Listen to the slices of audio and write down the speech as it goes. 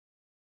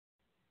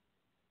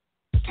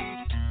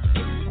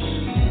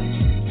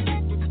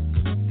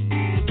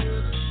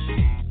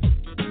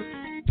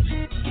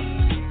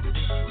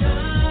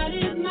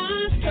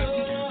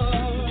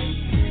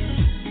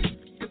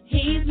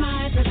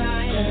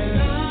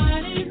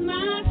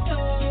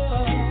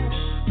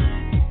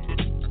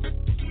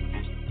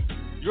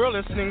You're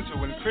listening to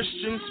When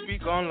Christians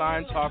Speak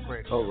Online Talk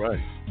Radio. All right.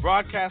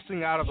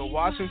 Broadcasting out of the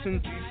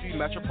Washington, D.C.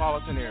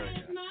 metropolitan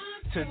area.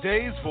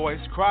 Today's voice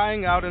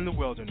crying out in the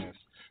wilderness.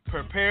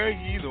 Prepare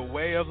ye the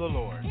way of the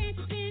Lord.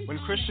 When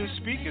Christians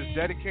Speak is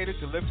dedicated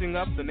to lifting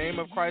up the name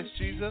of Christ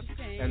Jesus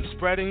and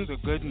spreading the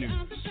good news.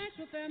 So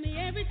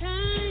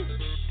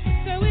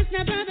it's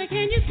my brother,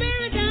 can you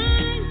spare a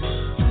dime?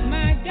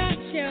 My God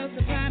shall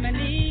supply my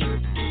needs.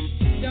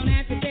 Don't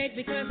have to beg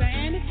because I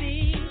am a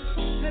seed.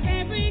 Cause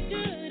every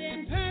good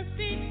and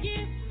perfect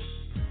gift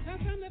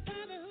comes from the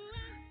Father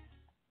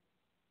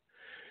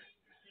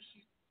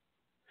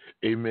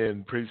who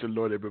Amen. Praise the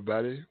Lord,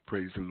 everybody.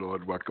 Praise the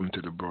Lord. Welcome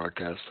to the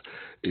broadcast.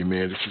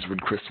 Amen. This is When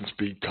Christians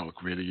Speak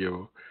Talk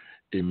Radio.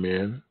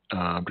 Amen.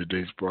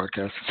 Today's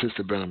broadcast is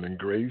Sister Abounding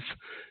Grace.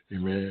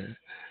 Amen.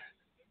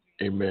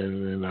 Amen.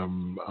 And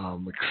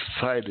I'm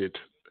excited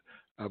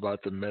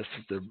about the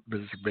message that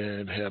Mrs.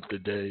 Band have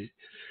today.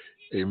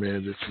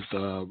 Amen. This is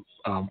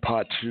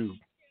part 2.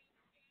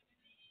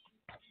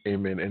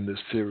 Amen. In this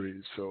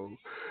series. So,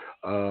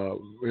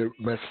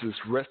 message is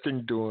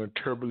resting during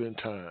turbulent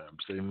times.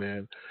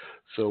 Amen.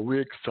 So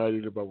we're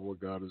excited about what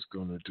God is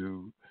going to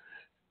do.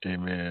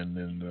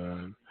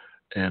 Amen.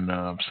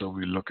 And so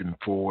we're looking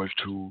forward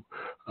to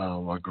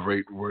a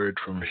great word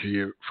from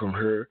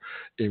her.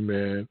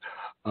 Amen.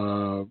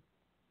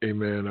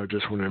 Amen. I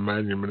just want to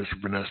remind you, Minister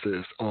Vanester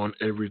is on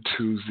every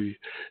Tuesday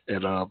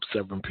at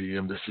 7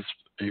 p.m. This is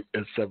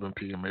at 7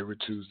 p.m. every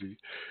Tuesday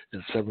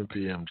at 7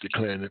 p.m.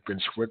 Declaring it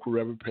finished work with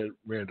Reverend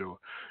Randall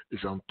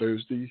is on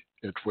Thursday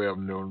at 12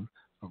 noon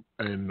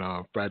and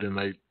Friday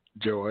Night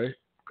Joy.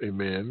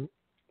 Amen.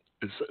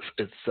 It's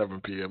at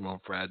 7 p.m. on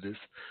Fridays.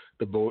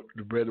 The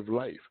Bread of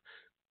Life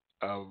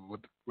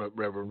with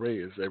Reverend Ray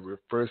is every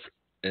first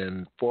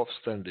and fourth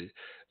Sunday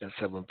at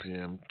 7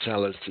 p.m.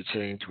 Challenge to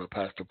Change with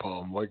Pastor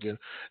Paul Morgan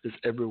is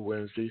every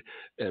Wednesday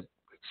at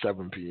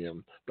 7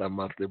 p.m. The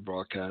monthly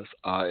broadcasts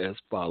are as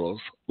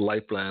follows.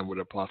 Lifeline with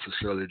Apostle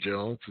Shirley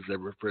Jones is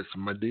every first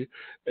Monday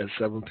at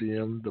 7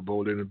 p.m. The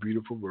Bold and the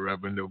Beautiful with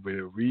Reverend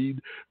Novena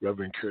Reed,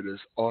 Reverend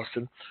Curtis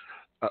Alston,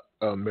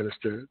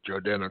 Minister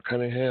Jordana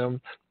Cunningham,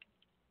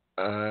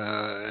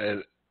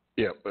 and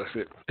that's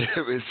it.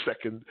 Every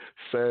second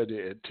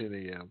Saturday at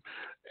 10 a.m.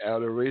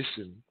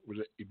 Adoration with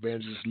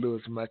Evangelist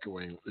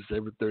McILwain is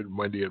every third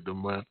Monday of the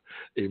month.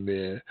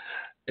 Amen.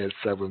 At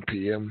 7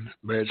 p.m.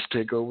 Marriage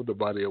Takeover, the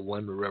Body of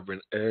One with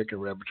Reverend Eric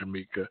and Reverend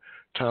Temeka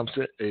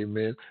Thompson.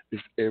 Amen.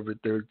 It's every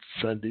third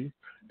Sunday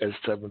at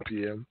 7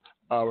 p.m.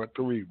 Hour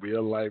 3,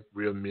 Real Life,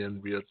 Real Men,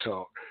 Real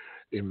Talk.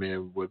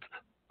 Amen. With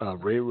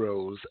Ray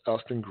Rose,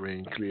 Alston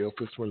Green,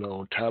 Cleophas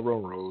Malone,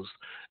 Tyrone Rose,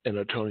 and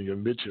Antonio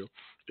Mitchell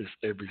is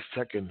every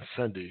second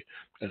Sunday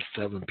at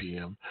 7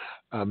 p.m.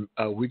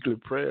 Our weekly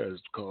prayer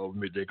is called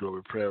Midday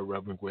Glory Prayer,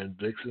 Reverend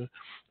Dixon.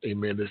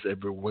 Amen. This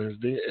every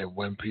Wednesday at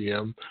 1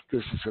 p.m.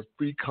 This is a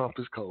free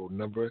conference call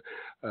number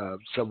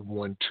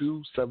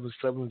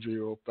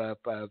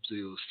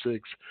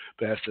 712-770-5506.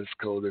 The access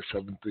code is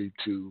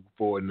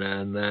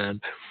 732-499.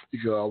 You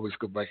can always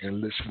go back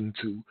and listen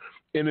to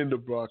any of the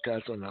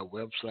broadcasts on our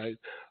website.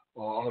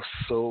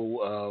 Also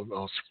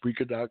on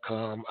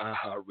Spreaker.com,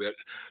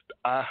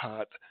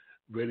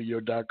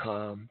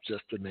 iHeartRadio.com,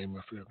 just to name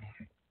a few.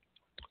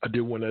 I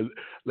do want to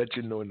let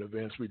you know in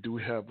advance we do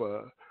have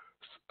a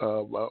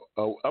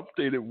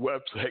updated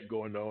website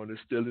going on. It's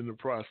still in the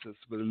process,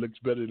 but it looks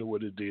better than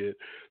what it did.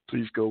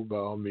 Please go by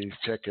all means,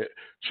 check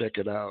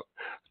it out.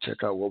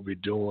 Check out what we're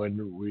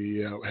doing. We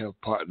have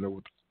partnered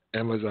with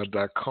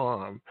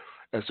Amazon.com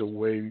as a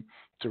way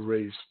to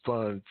raise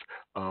funds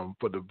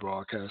for the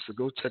broadcast. So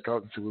go check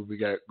out and see what we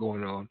got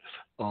going on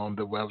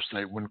the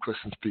website,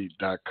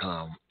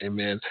 whenchristianspeak.com.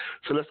 Amen.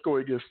 So let's go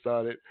and get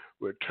started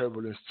with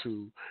Turbulence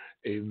 2.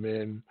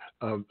 Amen.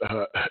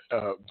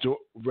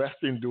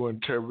 Resting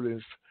during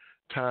turbulence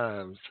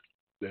times.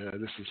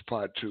 This is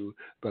part 2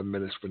 by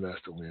Minister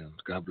Vanester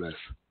Williams. God bless.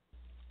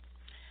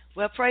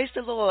 Well, praise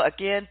the Lord.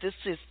 Again, this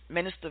is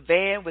Minister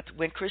Van with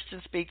When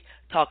Christians Speak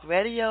Talk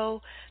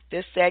Radio.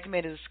 This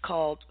segment is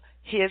called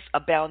His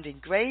Abounding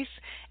Grace,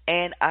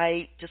 and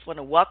I just want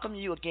to welcome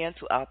you again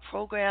to our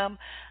program.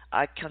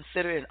 I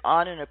consider it an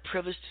honor and a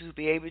privilege to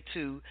be able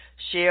to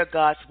share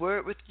God's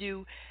Word with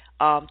you,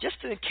 just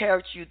to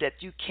encourage you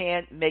that you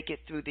can make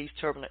it through these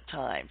turbulent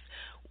times.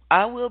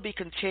 I will be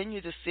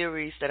continuing the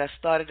series that I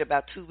started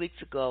about 2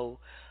 weeks ago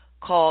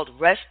called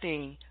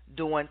Resting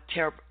During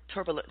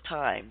Turbulent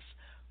Times.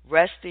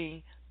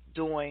 Resting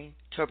During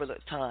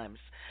Turbulent Times.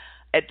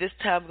 At this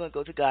time, we're going to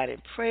go to God in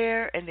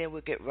prayer, and then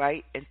we'll get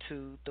right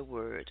into the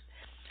Word.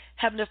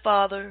 Heavenly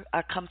Father,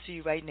 I come to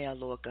you right now,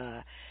 Lord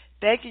God.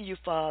 Thanking you,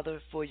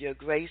 Father, for your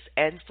grace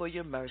and for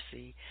your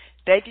mercy.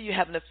 Thanking you,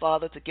 Heavenly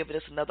Father, for giving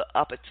us another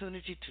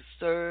opportunity to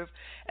serve,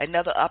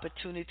 another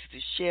opportunity to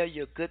share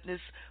your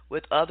goodness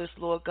with others,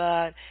 Lord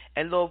God.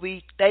 And, Lord,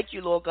 we thank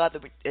you, Lord God,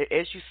 that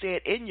as you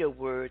said in your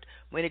word,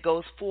 when it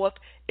goes forth,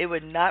 it will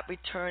not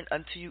return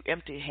unto you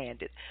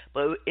empty-handed,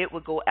 but it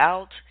will go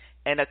out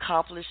and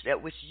accomplish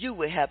that which you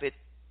would have it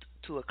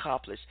to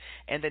accomplish.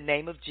 In the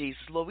name of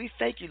Jesus, Lord, we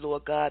thank you,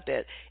 Lord God,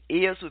 that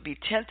ears would be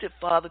attentive,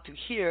 Father, to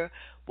hear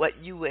what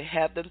you would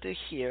have them to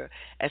hear,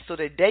 and so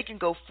that they can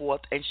go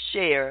forth and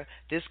share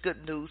this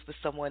good news with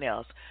someone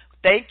else.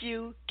 Thank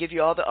you. Give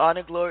you all the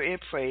honor, glory,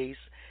 and praise.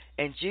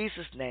 In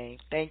Jesus' name,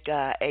 thank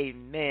God.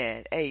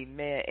 Amen,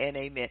 amen, and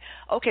amen.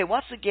 Okay,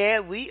 once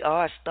again, we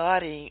are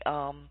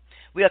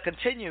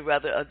continuing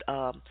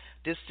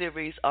this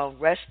series on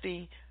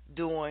resting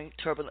during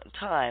turbulent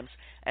times,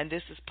 and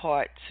this is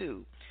part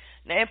 2.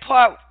 Now, in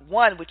part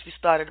 1, which we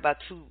started about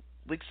 2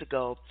 weeks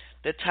ago,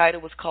 the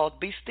title was called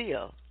Be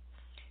Still.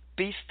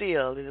 Be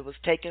Still, and it was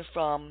taken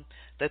from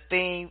the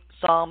theme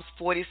Psalms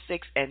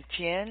 46 and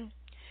 10.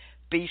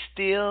 Be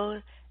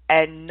still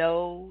and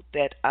know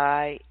that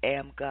I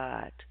am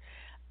God.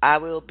 I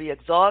will be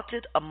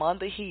exalted among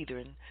the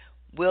heathen,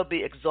 will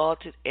be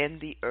exalted in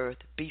the earth.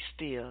 Be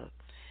still.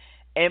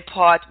 In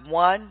part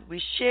 1,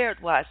 we shared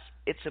why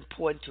it's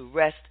important to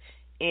rest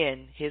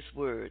in His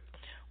Word.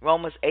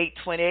 Romans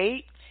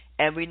 8:28,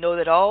 and we know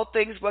that all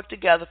things work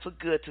together for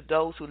good to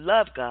those who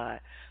love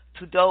God,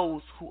 to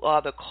those who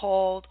are the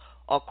called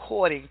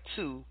according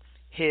to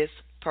His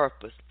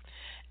purpose.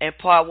 In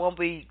part 1,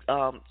 we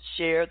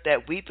shared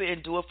that weeping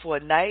endure for a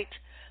night,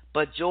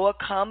 but joy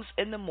comes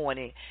in the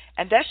morning.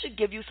 And that should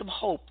give you some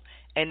hope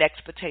and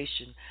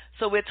expectation.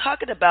 So we're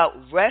talking about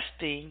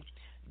resting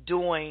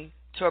during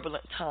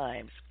turbulent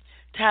times,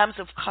 times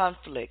of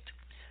conflict,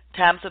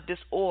 times of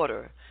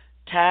disorder,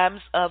 times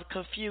of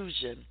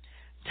confusion,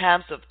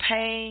 times of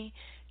pain,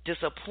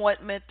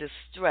 disappointment,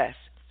 distress,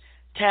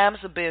 times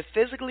of being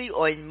physically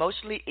or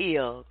emotionally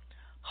ill,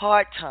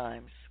 hard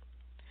times,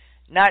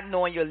 not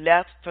knowing your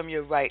left from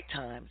your right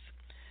times.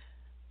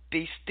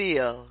 Be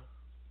still.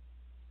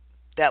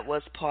 That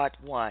was part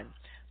 1.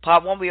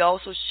 Part 1, we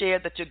also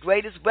shared that your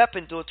greatest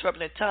weapon during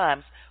turbulent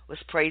times was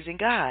praising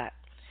God.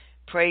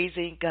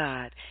 Praising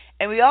God.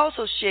 And we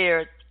also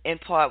shared in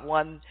part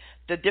 1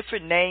 the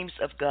different names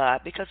of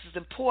God, because it's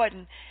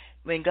important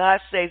when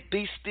God says,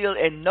 be still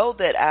and know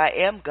that I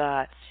am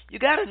God, you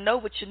got to know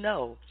what you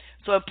know.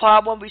 So in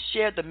part 1, we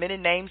shared the many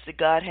names that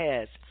God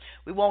has.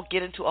 We won't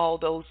get into all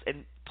those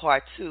in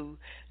part 2.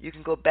 You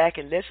can go back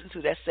and listen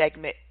to that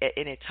segment at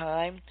any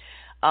time.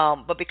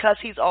 But because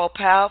He's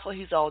all-powerful,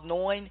 He's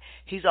all-knowing,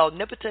 He's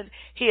omnipotent,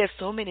 He has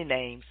so many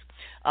names.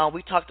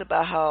 We talked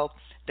about how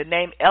the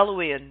name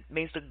Elohim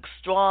means the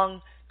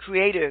strong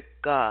creator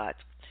God.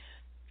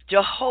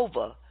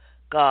 Jehovah,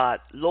 God,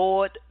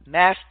 Lord,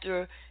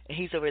 Master, and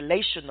He's a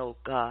relational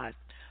God.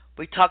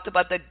 We talked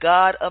about the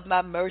God of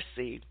my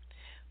mercy.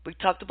 We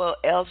talked about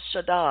El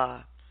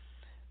Shaddai.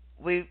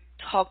 We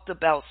talked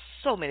about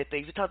so many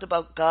things. We talked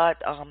about God,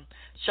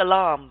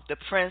 Shalom, the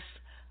Prince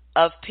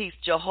of Peace,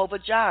 Jehovah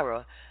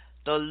Jireh,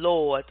 the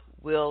Lord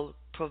will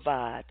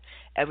provide.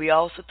 And we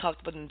also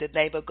talked about in the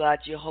name of God,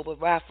 Jehovah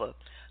Rapha,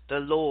 the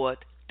Lord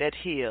that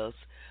heals.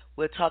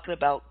 We're talking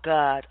about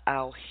God,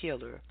 our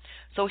healer.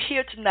 So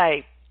here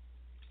tonight,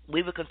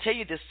 we will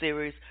continue this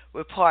series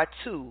with part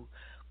 2,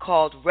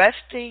 called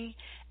Resting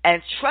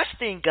and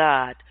Trusting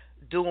God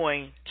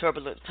During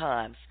Turbulent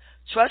Times.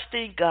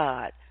 Trusting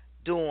God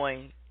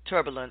during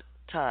turbulent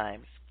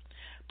times.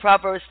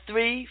 Proverbs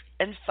 3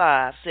 and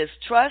 5 says,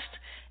 trust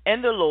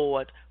in the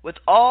Lord with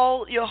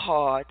all your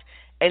heart,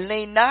 and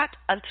lean not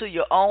unto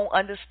your own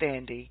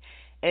understanding.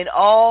 In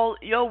all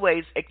your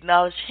ways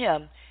acknowledge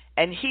Him,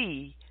 and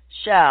He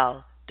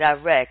shall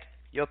direct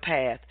your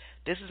path.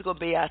 This is going to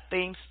be our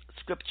theme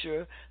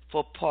scripture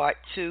for part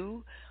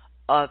 2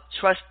 of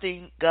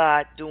trusting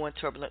God during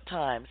turbulent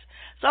times.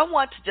 So I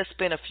want to just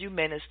spend a few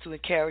minutes to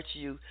encourage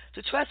you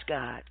to trust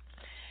God.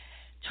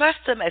 Trust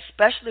Him,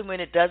 especially when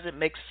it doesn't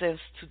make sense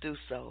to do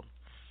so.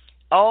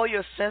 All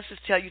your senses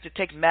tell you to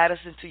take matters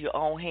into your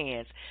own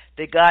hands,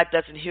 that God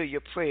doesn't hear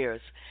your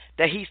prayers,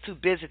 that He's too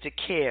busy to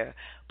care,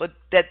 but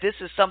that this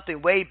is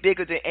something way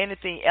bigger than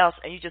anything else,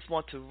 and you just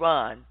want to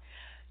run.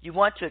 You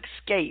want to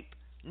escape,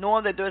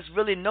 knowing that there's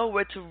really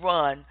nowhere to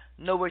run,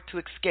 nowhere to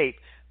escape.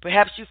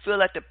 Perhaps you feel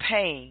like the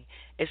pain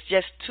is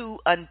just too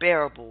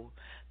unbearable.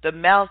 The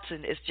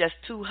mountain is just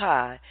too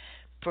high.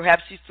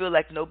 Perhaps you feel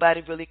like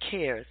nobody really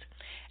cares.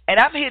 And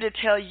I'm here to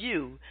tell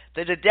you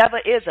that the devil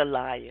is a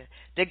liar,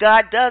 that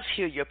God does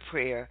hear your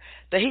prayer,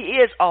 that He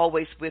is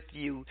always with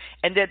you,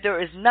 and that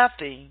there is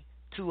nothing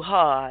too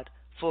hard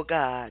for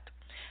God.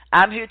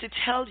 I'm here to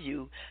tell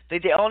you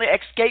that the only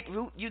escape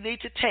route you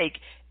need to take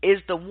is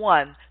the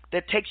one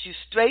that takes you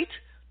straight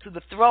to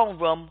the throne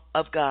room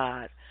of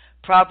God.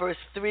 Proverbs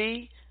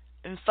 3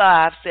 and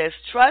 5 says,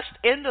 trust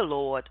in the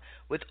Lord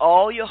with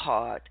all your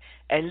heart,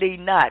 and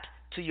lean not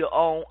to your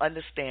own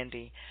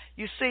understanding.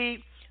 You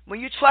see, when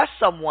you trust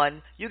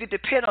someone, you can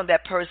depend on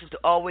that person to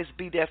always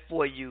be there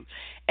for you.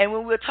 And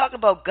when we're talking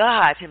about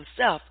God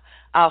Himself,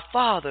 our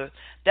Father,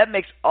 that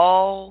makes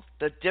all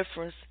the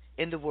difference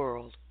in the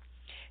world.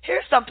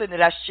 Here's something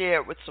that I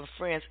shared with some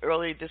friends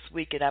earlier this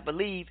week, and I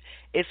believe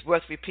it's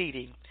worth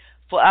repeating.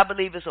 For I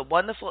believe it's a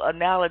wonderful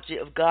analogy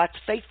of God's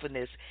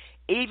faithfulness,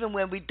 even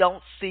when we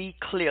don't see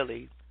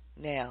clearly.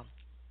 Now,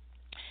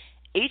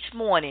 each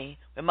morning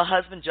when my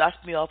husband drops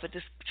me off at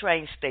this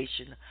train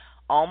station,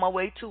 on my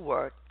way to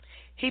work.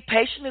 He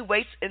patiently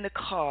waits in the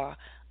car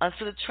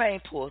until the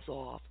train pulls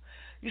off.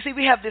 You see,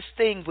 we have this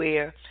thing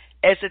where,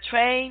 as the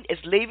train is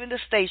leaving the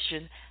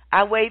station,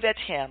 I wave at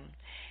him,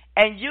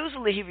 and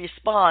usually he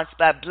responds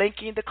by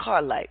blinking the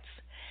car lights.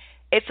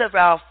 It's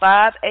around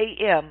 5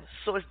 a.m.,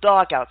 so it's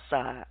dark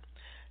outside.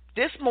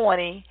 This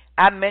morning,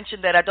 I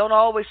mentioned that I don't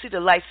always see the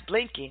lights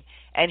blinking,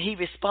 and he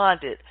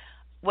responded,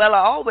 "Well, I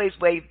always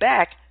wave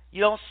back.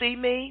 You don't see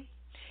me?"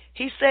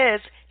 He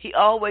says he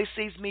always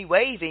sees me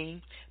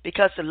waving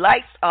because the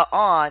lights are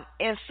on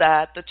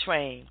inside the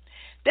train.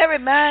 That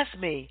reminds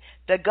me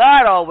that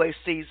God always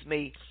sees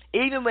me,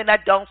 even when I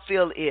don't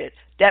feel it.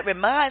 That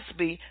reminds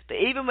me that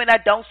even when I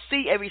don't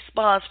see a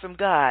response from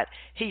God,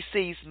 He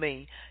sees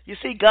me. You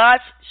see, God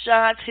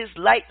shines His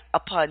light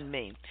upon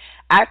me.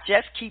 I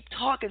just keep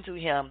talking to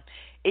Him,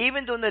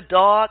 even during the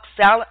dark,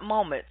 silent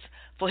moments,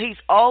 for He's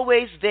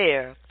always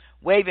there,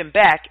 waving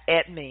back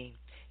at me.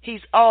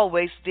 He's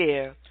always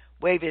there,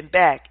 waving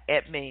back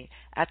at me.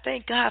 I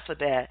thank God for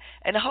that,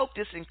 and I hope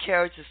this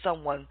encourages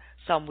someone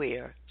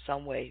somewhere,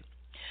 some way.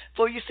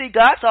 For you see,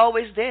 God's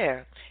always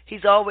there.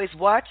 He's always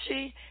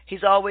watching.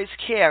 He's always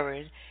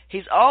caring.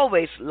 He's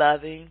always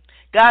loving.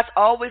 God's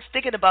always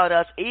thinking about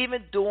us,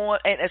 even during,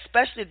 and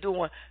especially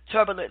during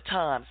turbulent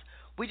times.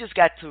 We just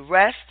got to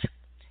rest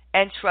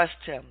and trust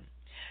Him.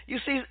 You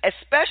see,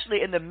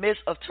 especially in the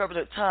midst of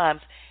turbulent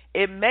times,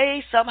 it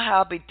may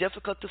somehow be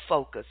difficult to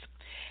focus.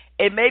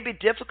 It may be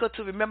difficult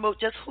to remember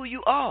just who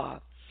you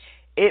are.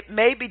 It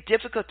may be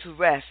difficult to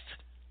rest.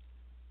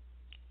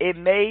 It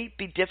may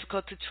be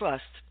difficult to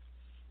trust.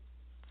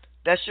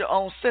 That's your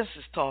own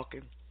senses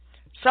talking.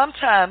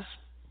 Sometimes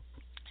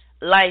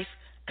life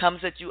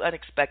comes at you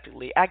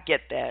unexpectedly. I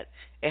get that.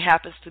 It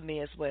happens to me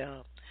as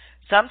well.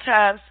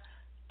 Sometimes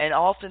and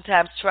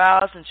oftentimes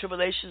trials and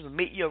tribulations will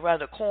meet you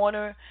around the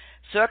corner.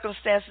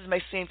 Circumstances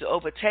may seem to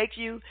overtake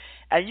you,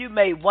 and you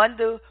may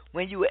wonder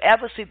when you will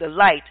ever see the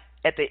light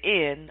at the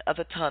end of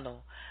the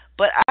tunnel.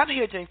 But I'm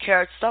here to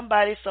encourage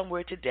somebody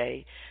somewhere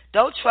today.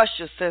 Don't trust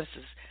your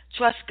senses.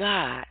 Trust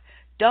God.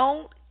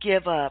 Don't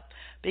give up,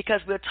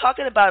 because we're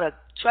talking about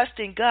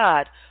trusting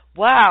God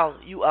while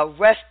you are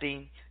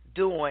resting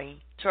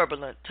during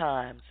turbulent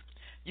times.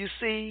 You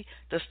see,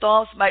 the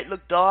storms might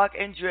look dark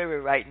and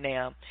dreary right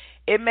now.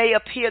 It may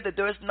appear that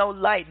there is no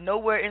light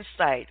nowhere in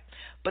sight,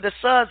 but the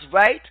sun's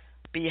right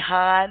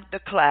behind the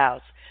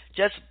clouds,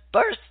 just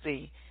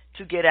bursting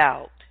to get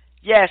out.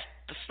 Yes,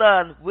 the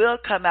sun will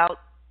come out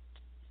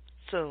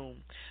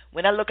soon.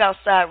 When I look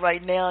outside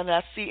right now and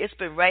I see it's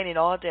been raining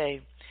all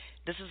day.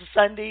 This is a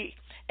Sunday,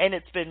 and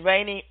it's been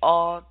raining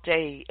all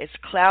day. It's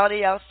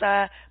cloudy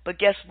outside, but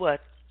guess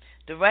what?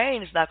 The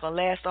rain is not going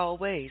to last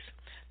always.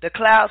 The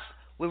clouds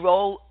will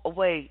roll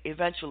away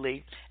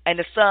eventually, and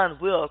the sun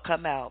will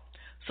come out.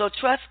 So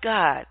trust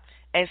God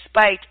in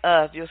spite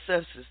of your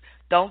senses.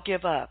 Don't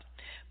give up.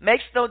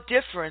 Makes no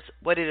difference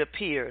what it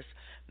appears.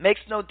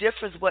 Makes no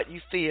difference what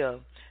you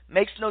feel.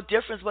 Makes no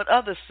difference what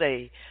others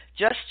say.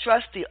 Just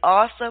trust the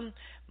awesome,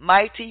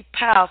 mighty,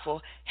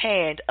 powerful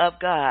hand of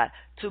God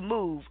to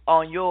move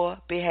on your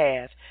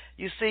behalf.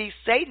 You see,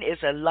 Satan is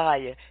a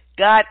liar.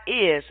 God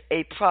is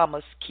a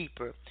promise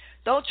keeper.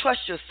 Don't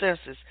trust your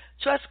senses.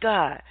 Trust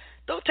God.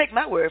 Don't take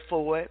my word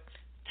for it.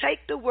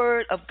 Take the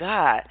word of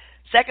God.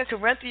 2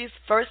 Corinthians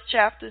 1st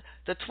chapter,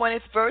 the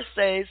 20th verse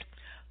says,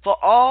 "For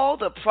all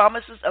the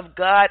promises of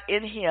God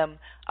in Him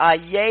are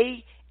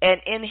yea,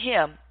 and in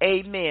Him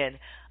amen,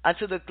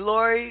 unto the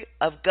glory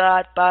of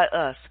God by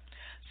us."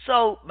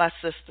 So, my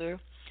sister,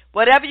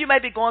 whatever you may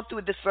be going through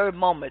at this very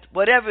moment,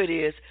 whatever it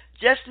is,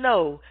 just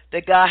know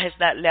that God has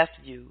not left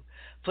you.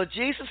 For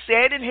Jesus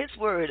said in His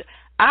word,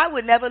 "I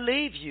will never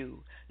leave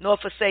you nor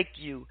forsake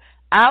you.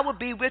 I will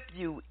be with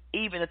you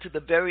even unto the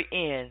very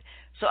end."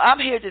 So I'm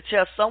here to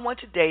tell someone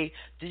today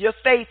that your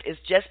faith is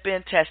just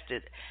being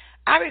tested.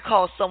 I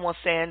recall someone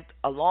saying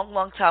a long,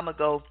 long time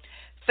ago,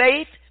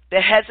 faith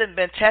that hasn't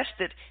been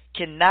tested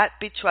cannot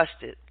be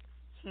trusted.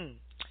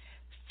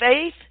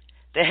 Faith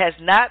that has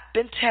not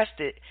been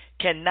tested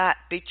cannot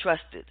be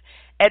trusted.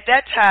 At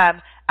that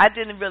time, I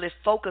didn't really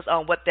focus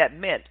on what that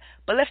meant.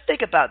 But let's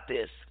think about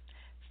this.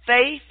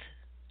 Faith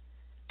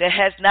that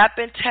has not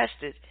been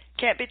tested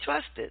can't be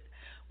trusted.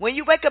 When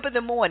you wake up in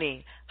the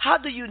morning, how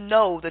do you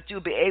know that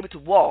you'll be able to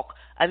walk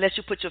unless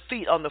you put your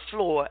feet on the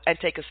floor and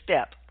take a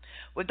step?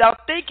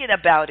 Without thinking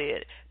about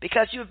it,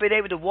 because you've been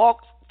able to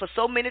walk for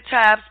so many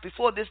times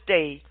before this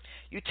day,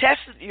 you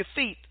tested your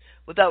feet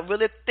without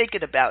really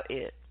thinking about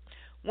it.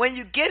 When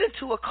you get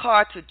into a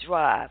car to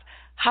drive,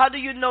 how do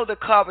you know the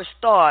car will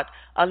start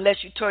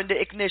unless you turn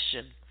the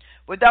ignition?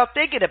 Without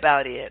thinking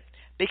about it,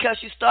 because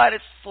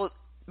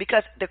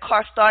the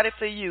car started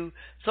for you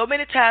so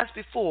many times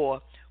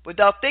before.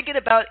 Without thinking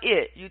about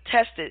it, you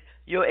tested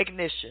your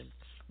ignition.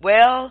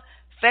 Well,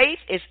 faith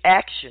is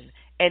action,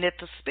 and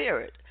it's a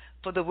spirit.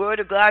 For the Word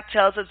of God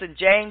tells us in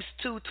James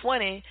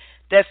 2:20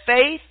 that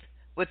faith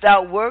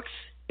without works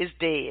is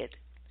dead.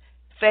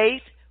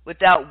 Faith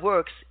without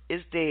works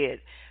is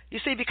dead. You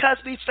see, because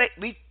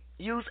we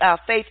use our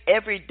faith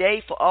every day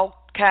for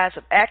all kinds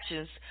of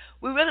actions,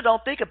 we really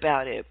don't think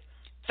about it.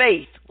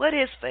 Faith. What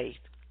is faith?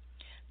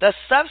 The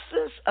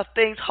substance of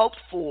things hoped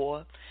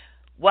for,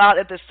 while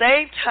at the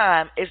same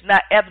time is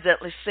not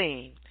evidently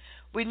seen.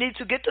 We need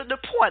to get to the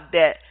point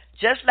that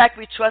just like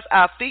we trust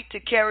our feet to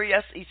carry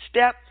us each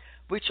step,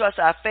 we trust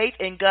our faith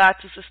in God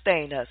to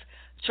sustain us.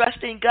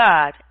 Trusting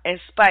God in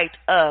spite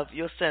of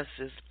your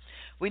senses.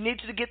 We need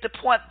to get to the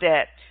point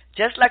that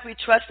just like we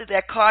trusted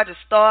that car to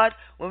start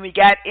when we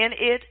got in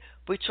it,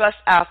 we trust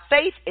our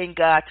faith in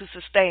God to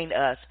sustain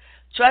us.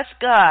 Trust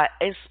God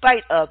in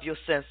spite of your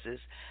senses.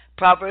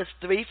 Proverbs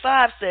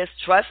 3:5 says,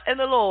 trust in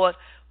the Lord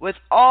with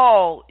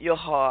all your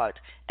heart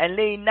and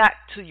lean not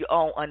to your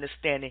own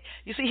understanding.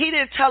 You see, he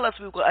didn't tell us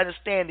we were going to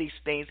understand these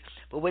things,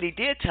 but what he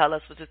did tell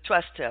us was to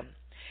trust him.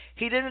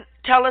 He didn't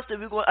tell us that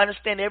we were going to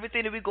understand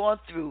everything that we're going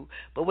through,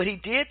 but what he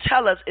did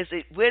tell us is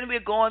that when we're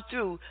going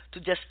through, to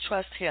just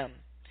trust him.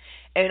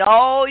 In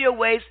all your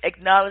ways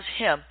acknowledge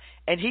him,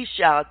 and he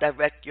shall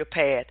direct your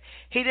path.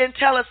 He didn't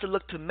tell us to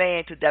look to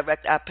man to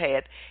direct our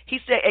path. He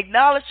said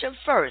acknowledge him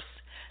first.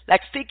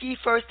 Like seek ye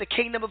first the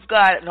kingdom of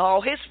God and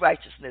all his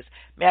righteousness,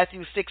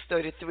 Matthew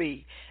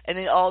 6:33, and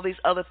then all these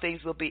other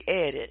things will be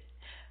added.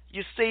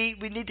 You see,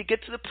 we need to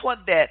get to the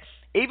point that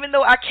even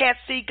though I can't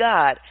see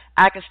God,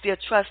 I can still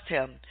trust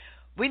him.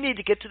 We need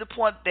to get to the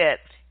point that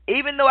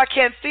even though I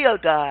can't feel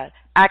God,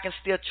 I can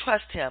still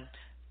trust him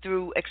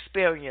through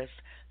experience.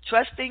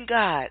 Trusting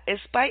God in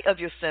spite of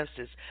your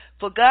senses,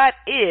 for God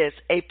is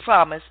a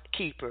promise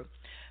keeper.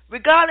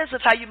 Regardless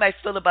of how you might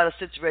feel about a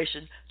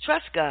situation,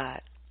 trust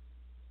God.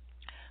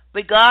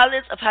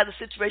 Regardless of how the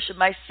situation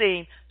might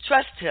seem,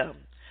 trust him,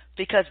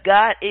 because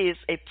God is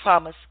a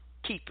promise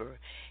keeper.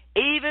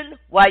 Even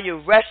while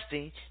you're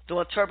resting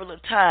during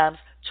turbulent times,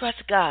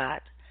 trust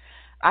God.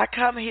 I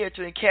come here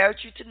to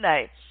encourage you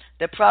tonight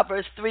that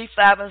Proverbs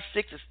 3:5 and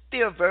 6 is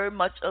still very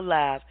much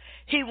alive.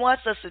 He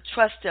wants us to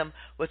trust him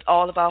with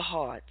all of our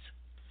hearts.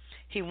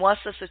 He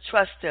wants us to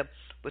trust him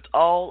with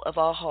all of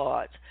our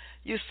hearts.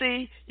 You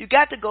see, you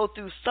got to go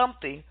through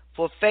something,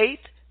 for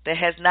faith that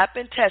has not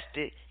been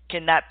tested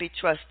cannot be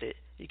trusted.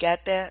 You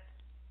got that?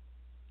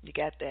 You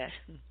got that?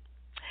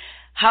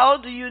 How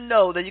do you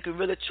know that you can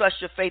really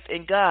trust your faith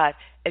in God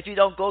if you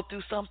don't go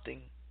through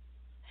something?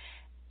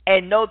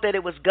 And know that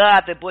it was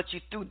God that brought you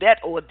through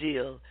that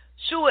ordeal.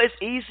 Sure,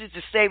 it's easy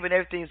to say when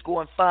everything's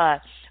going fine,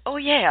 oh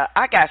yeah,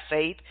 I got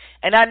faith,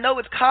 and I know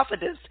with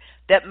confidence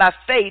that my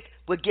faith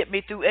would get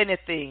me through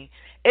anything.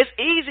 It's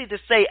easy to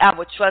say I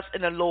would trust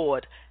in the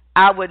Lord.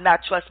 I would not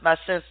trust my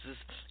senses.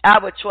 I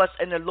would trust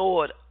in the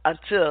Lord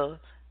until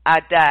I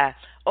die.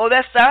 Oh,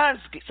 that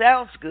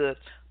sounds good,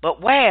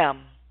 but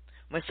wham,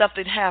 when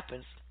something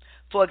happens.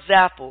 For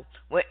example,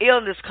 when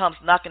illness comes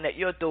knocking at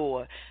your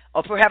door,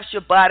 or perhaps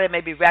your body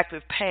may be racked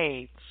with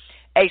pain,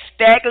 a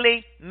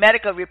staggering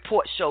medical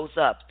report shows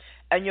up,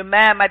 and your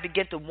mind might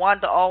begin to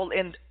wander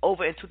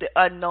over into the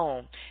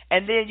unknown,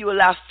 and then you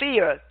allow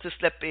fear to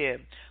slip in.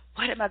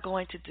 What am I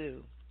going to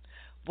do?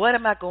 What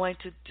am I going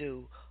to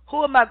do?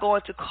 Who am I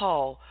going to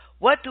call?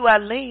 What do I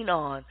lean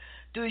on?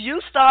 Do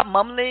you start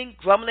mumbling,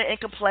 grumbling, and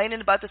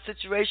complaining about the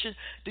situation?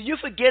 Do you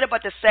forget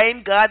about the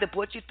same God that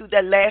brought you through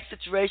that last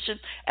situation,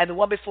 and the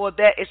one before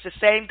that is the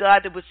same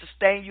God that would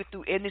sustain you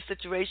through any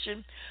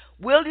situation?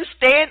 Will you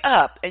stand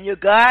up in your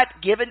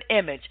God-given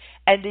image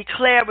and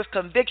declare with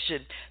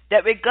conviction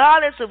that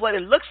regardless of what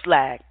it looks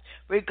like,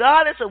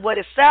 regardless of what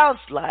it sounds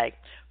like,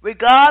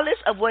 regardless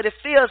of what it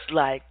feels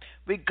like,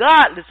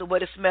 regardless of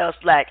what it smells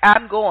like,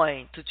 I'm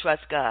going to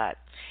trust God?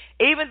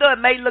 Even though it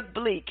may look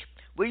bleak,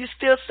 will you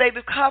still say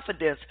with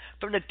confidence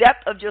from the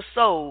depth of your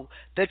soul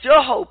that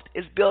your hope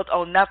is built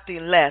on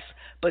nothing less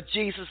but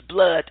Jesus'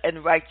 blood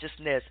and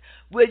righteousness?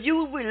 Will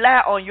you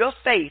rely on your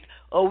faith,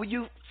 or will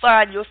you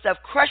find yourself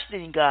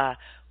questioning God?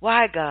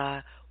 Why,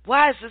 God?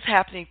 Why is this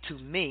happening to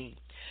me?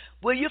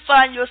 Will you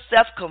find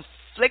yourself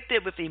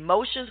conflicted with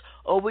emotions,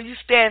 or will you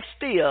stand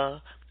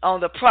still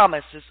on the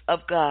promises of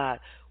God?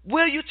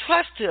 Will you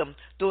trust him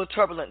during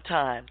turbulent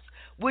times?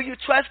 Will you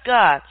trust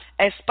God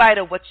in spite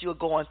of what you're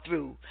going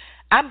through?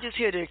 I'm just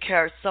here to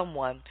encourage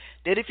someone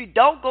that if you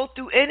don't go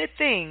through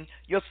anything,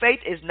 your faith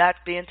is not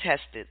being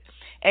tested.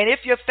 And if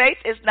your faith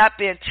is not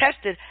being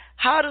tested,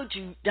 how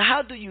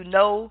do you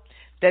know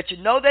that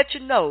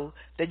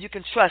you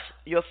can trust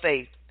your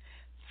faith?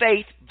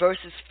 Faith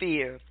versus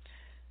fear.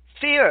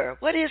 Fear,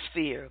 what is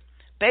fear?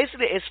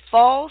 Basically, it's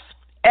false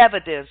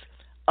evidence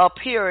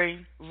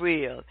appearing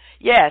real.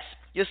 Yes,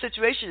 your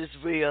situation is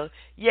real.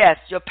 Yes,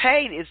 your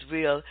pain is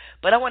real.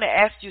 But I want to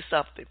ask you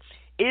something.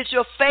 Is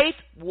your faith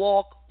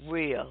walk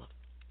real?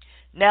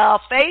 Now,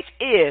 faith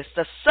is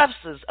the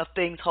substance of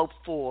things hoped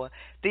for,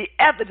 the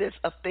evidence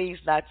of things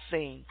not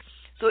seen.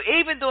 So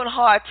even during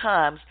hard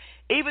times,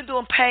 even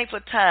during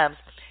painful times,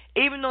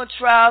 even during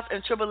trials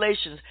and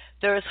tribulations,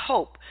 there is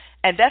hope.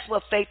 And that's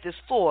what faith is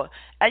for.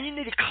 And you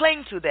need to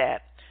cling to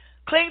that.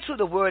 Cling to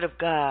the word of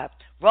God.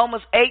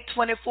 Romans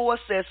 8:24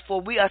 says,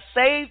 for we are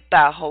saved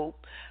by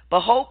hope,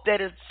 but hope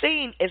that is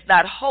seen is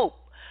not hope.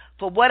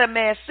 For what a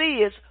man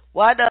sees,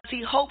 why does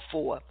he hope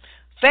for?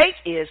 Faith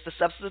is the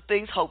substance of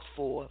things hoped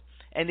for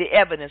and the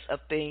evidence of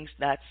things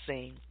not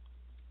seen.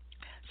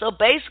 So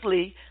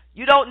basically,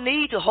 You don't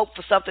need to hope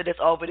for something that's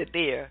already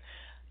there.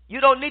 You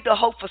don't need to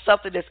hope for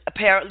something that's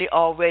apparently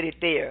already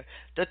there.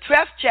 The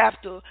 12th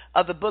chapter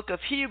of the book of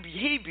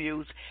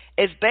Hebrews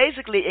is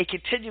basically a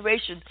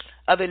continuation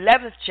of the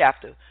 11th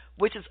chapter,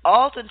 which is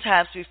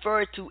oftentimes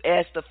referred to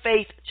as the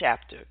faith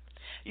chapter.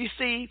 You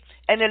see,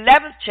 in the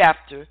 11th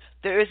chapter,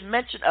 there is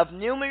mention of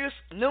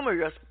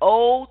numerous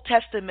Old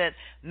Testament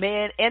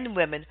men and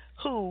women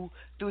who,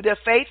 through their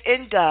faith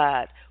in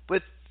God,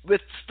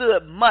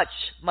 withstood much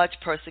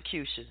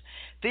persecution.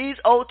 These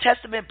Old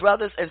Testament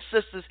brothers and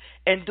sisters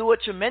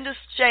endured tremendous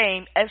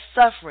shame and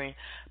suffering,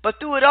 but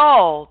through it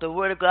all, the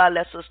Word of God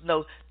lets us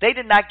know they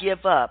did not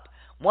give up.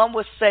 One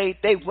would say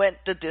they went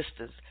the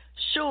distance.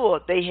 Sure,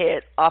 they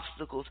had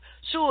obstacles.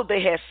 Sure,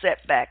 they had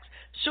setbacks.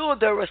 Sure,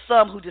 there were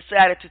some who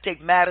decided to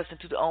take matters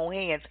into their own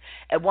hands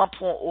at one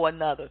point or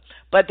another,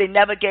 but they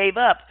never gave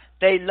up.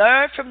 They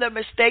learned from their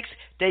mistakes,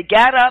 they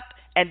got up,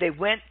 and they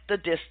went the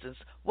distance.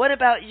 What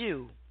about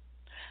you?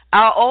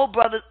 Our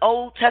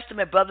Old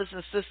Testament brothers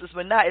and sisters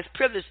were not as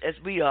privileged as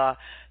we are.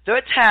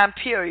 Their time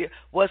period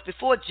was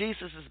before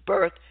Jesus'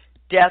 birth,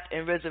 death,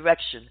 and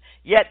resurrection,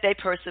 yet they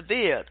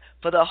persevered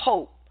for the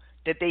hope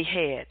that they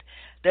had.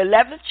 The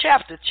 11th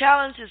chapter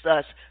challenges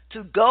us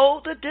to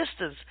go the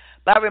distance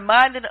by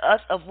reminding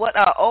us of what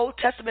our Old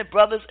Testament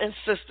brothers and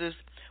sisters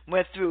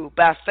went through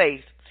by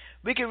faith.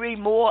 We can read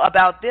more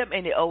about them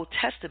in the Old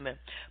Testament,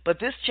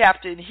 but this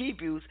chapter in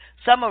Hebrews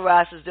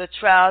summarizes their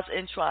trials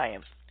and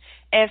triumphs.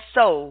 And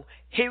so,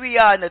 here we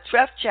are in the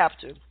 12th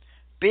chapter,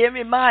 being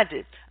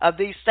reminded of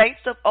these saints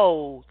of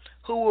old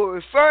who were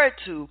referred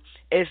to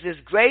as this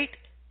great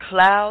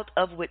cloud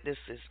of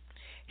witnesses.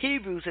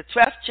 Hebrews, the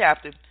 12th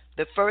chapter,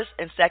 the first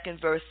and second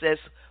verse says,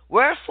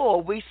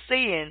 "Wherefore we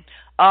seeing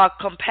are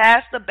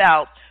compassed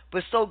about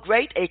with so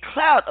great a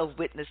cloud of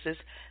witnesses,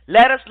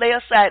 let us lay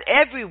aside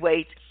every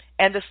weight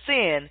and the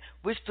sin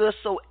which does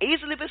so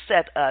easily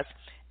beset us,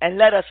 and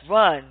let us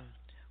run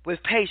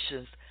with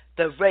patience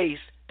the race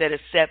that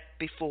is set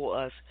before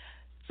us."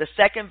 The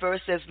second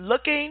verse says,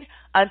 "Looking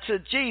unto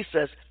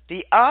Jesus,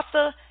 the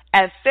author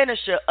and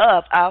finisher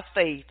of our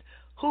faith,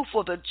 who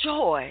for the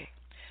joy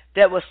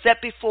that was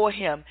set before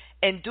him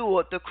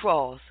endured the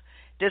cross,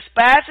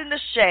 despising the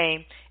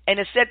shame, and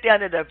is set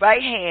down at the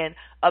right hand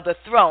of the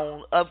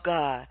throne of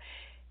God."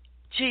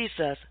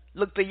 Jesus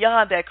looked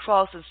beyond that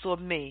cross and saw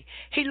me.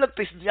 He looked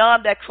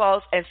beyond that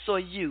cross and saw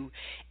you.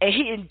 And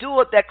he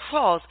endured that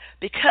cross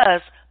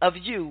because of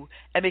you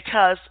and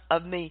because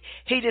of me.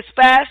 He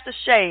despised the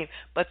shame,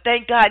 but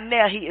thank God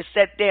now he is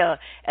set down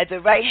at the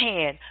right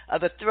hand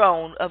of the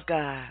throne of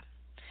God.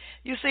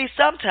 You see,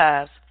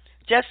 sometimes,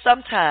 just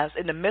sometimes,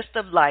 in the midst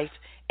of life,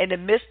 in the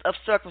midst of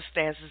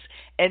circumstances,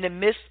 in the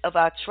midst of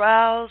our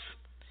trials,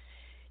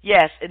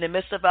 yes, in the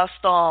midst of our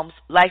storms,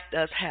 life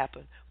does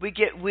happen. We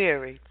get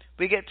weary.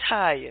 We get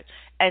tired.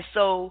 And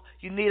so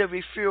you need a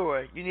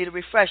refueler. You need a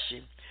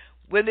refreshing.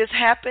 When this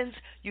happens,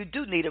 you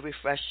do need a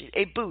refreshing,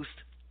 a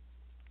boost.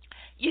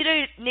 You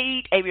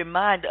need a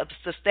reminder of the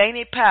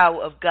sustaining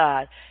power of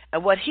God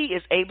and what he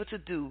is able to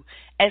do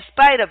in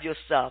spite of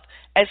yourself,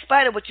 in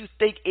spite of what you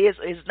think is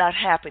or is not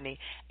happening,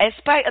 in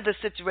spite of the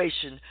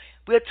situation.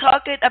 We're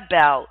talking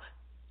about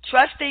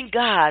trusting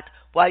God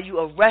while you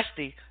are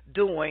resting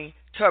during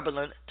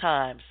turbulent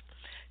times.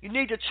 You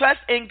need to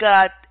trust in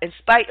God in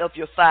spite of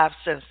your five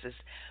senses.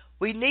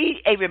 We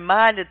need a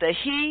reminder that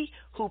he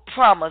who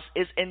promised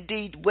is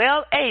indeed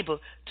well able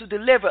to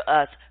deliver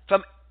us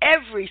from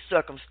every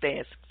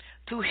circumstance,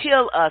 to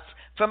heal us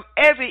from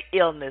every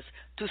illness,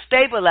 to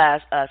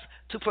stabilize us,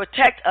 to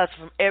protect us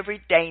from every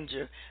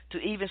danger, to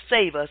even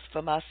save us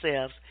from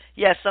ourselves.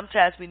 Yes,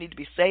 sometimes we need to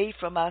be saved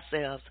from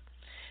ourselves.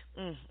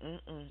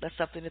 That's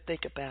something to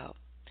think about.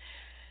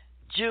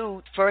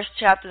 Jude, 1st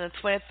chapter and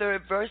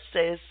 23rd verse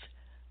says,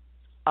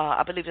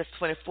 I believe that's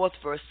 24th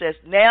verse, says,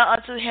 "Now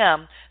unto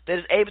him that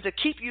is able to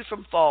keep you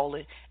from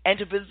falling, and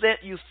to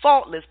present you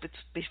faultless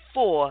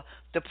before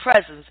the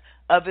presence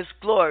of his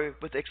glory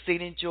with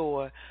exceeding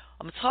joy."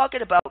 I'm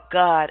talking about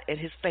God and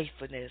his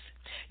faithfulness.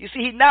 You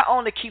see, he not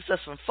only keeps us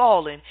from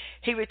falling,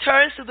 he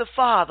returns to the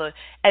Father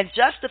and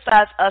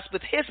justifies us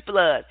with his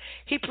blood.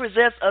 He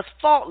presents us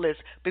faultless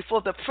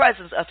before the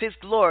presence of his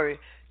glory.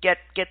 Get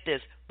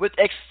this, with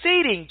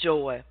exceeding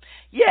joy.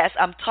 Yes,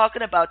 I'm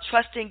talking about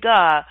trusting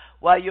God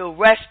while you're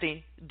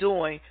resting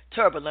during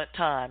turbulent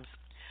times.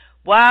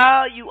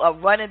 While you are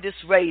running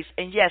this race,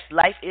 and yes,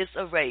 life is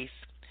a race,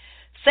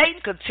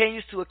 Satan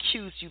continues to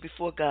accuse you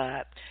before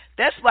God.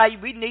 That's why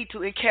we need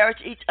to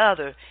encourage each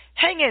other.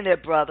 Hang in there,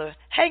 brother.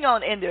 Hang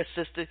on in there,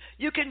 sister.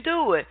 You can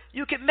do it.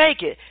 You can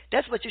make it.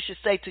 That's what you should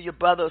say to your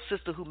brother or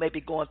sister who may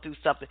be going through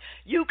something.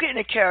 You can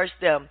encourage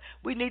them.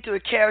 We need to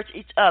encourage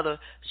each other.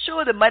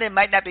 Sure, the money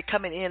might not be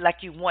coming in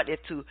like you want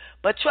it to,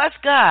 but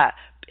trust God.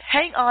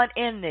 Hang on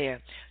in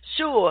there.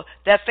 Sure,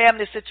 that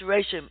family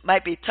situation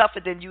might be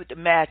tougher than you'd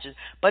imagine,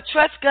 but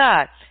trust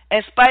God.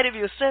 In spite of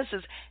your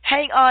senses,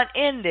 hang on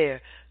in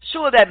there.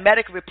 Sure, that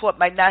medical report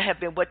might not have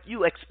been what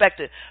you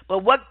expected, but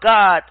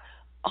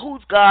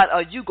whose God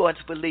are you going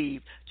to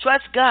believe?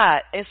 Trust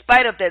God in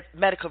spite of that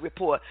medical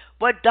report.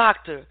 What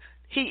doctor?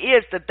 He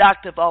is the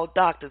doctor of all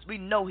doctors. We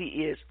know He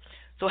is.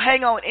 So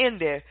hang on in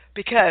there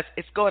because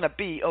it's going to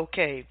be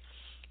okay.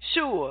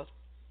 Sure,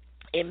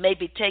 it may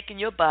be taking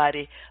your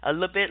body a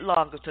little bit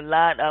longer to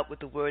line up with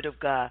the Word of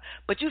God.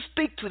 But you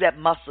speak to that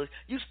muscle.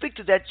 You speak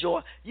to that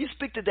joint. You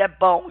speak to that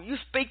bone. You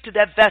speak to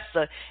that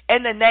vessel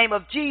in the name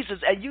of Jesus.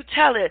 And you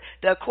tell it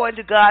that according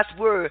to God's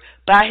Word,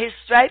 by His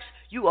stripes,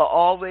 you are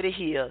already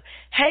healed.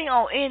 Hang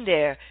on in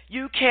there.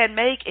 You can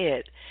make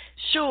it.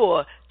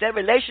 Sure, that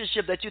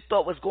relationship that you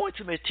thought was going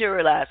to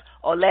materialize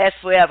or last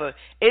forever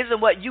isn't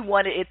what you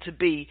wanted it to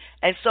be.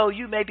 And so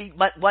you may be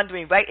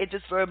wondering right at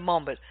this very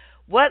moment,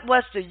 what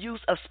was the use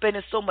of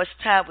spending so much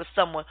time with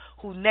someone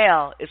who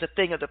now is a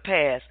thing of the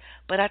past?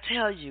 But I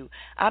tell you,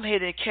 I'm here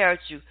to encourage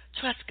you,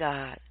 trust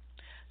God.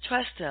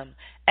 Trust Him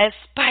in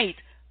spite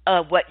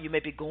of what you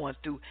may be going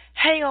through.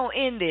 Hang on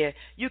in there.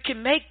 You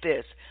can make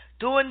this.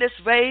 During this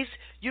race,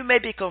 you may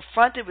be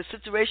confronted with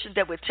situations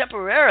that will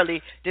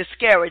temporarily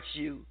discourage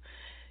you.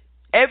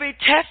 Every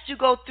test you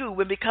go through,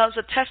 when it becomes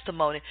a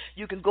testimony,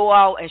 you can go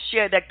out and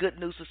share that good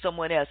news with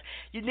someone else.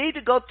 You need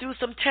to go through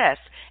some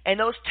tests, and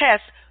those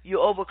tests you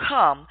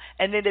overcome,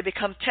 and then they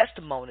become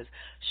testimonies.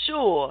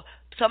 Sure,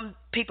 some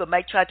people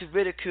might try to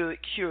ridicule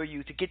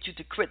you to get you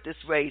to quit this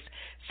race.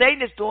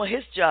 Satan is doing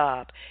his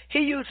job. He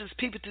uses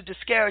people to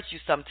discourage you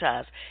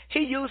sometimes. He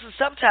uses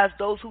sometimes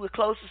those who are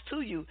closest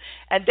to you,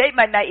 and they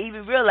might not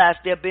even realize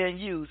they're being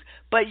used.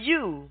 But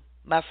you,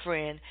 my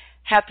friend,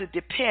 have to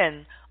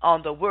depend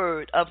on the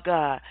Word of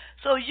God.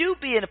 So you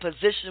be in a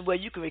position where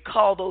you can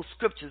recall those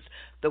scriptures,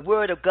 the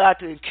Word of God,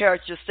 to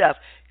encourage yourself.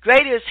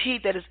 Greater is He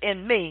that is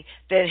in me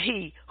than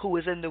he who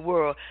is in the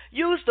world.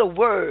 Use the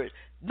Word.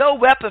 No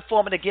weapon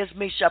formed against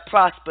me shall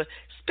prosper.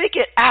 Speak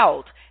it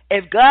out.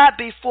 If God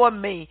be for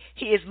me,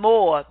 He is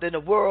more than the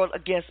world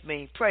against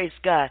me. Praise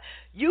God.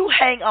 You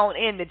hang on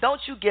in there. Don't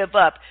you give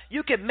up.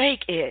 You can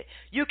make it.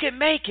 You can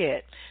make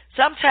it.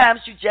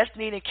 Sometimes you just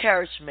need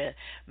encouragement.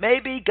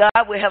 Maybe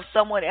God will have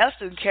someone else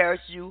to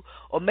encourage you,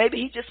 or maybe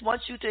He just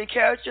wants you to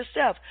encourage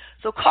yourself.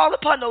 So call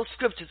upon those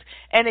scriptures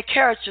and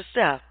encourage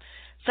yourself.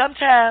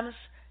 Sometimes,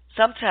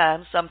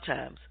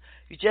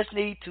 you just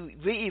need to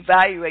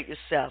reevaluate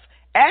yourself.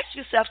 Ask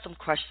yourself some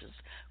questions.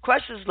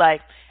 Questions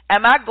like,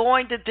 am I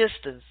going the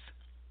distance?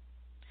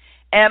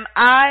 Am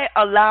I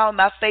allowing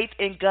my faith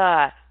in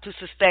God to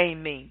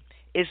sustain me?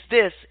 Is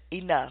this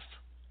enough?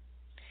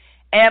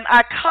 Am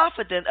I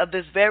confident of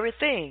this very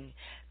thing,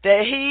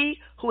 that He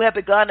who has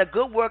begun a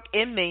good work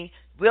in me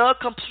will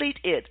complete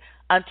it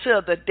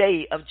until the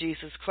day of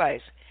Jesus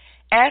Christ?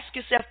 Ask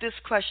yourself this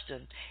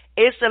question.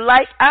 Is the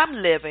life I'm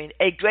living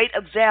a great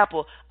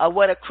example of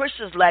what a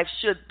Christian's life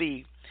should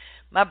be?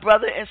 My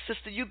brother and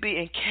sister, you be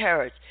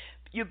encouraged.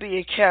 You be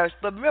encouraged.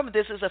 But remember,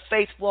 this is a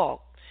faith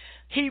walk.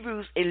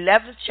 Hebrews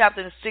 11th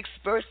chapter and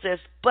 6th verse says,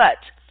 but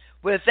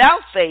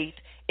without faith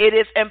it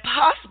is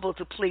impossible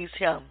to please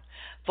Him.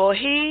 For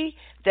he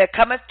that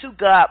cometh to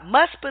God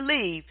must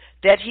believe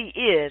that He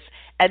is,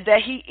 and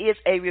that He is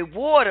a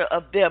rewarder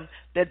of them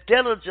that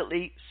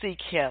diligently seek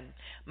Him.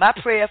 My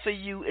prayer for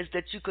you is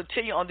that you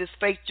continue on this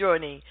faith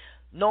journey,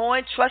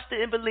 knowing,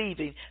 trusting, and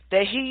believing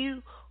that He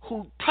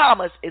who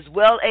promised is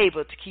well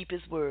able to keep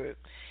His word.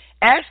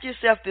 Ask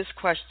yourself this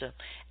question.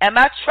 Am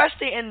I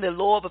trusting in the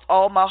Lord with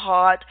all my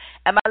heart?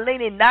 Am I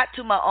leaning not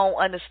to my own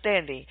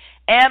understanding?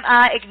 Am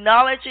I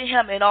acknowledging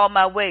Him in all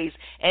my ways?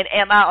 And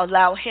am I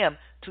allowing Him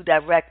to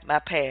direct my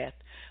path?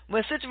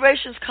 When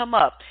situations come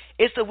up,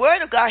 is the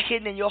Word of God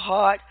hidden in your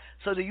heart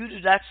so that you do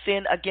not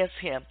sin against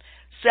Him?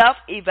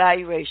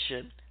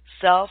 Self-evaluation.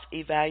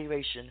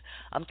 Self-evaluation.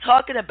 I'm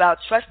talking about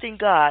trusting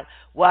God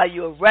while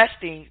you're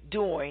resting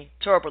during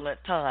turbulent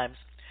times.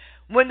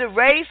 When the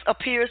race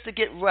appears to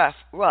get rough,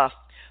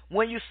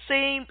 when you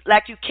seem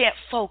like you can't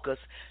focus,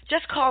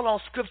 just call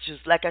on scriptures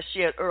like I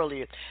shared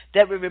earlier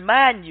that will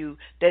remind you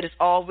that it's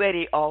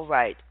already all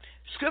right.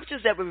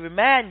 Scriptures that will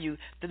remind you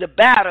that the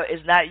battle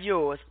is not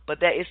yours, but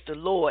that it's the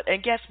Lord.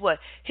 And guess what?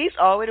 He's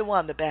already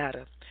won the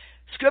battle.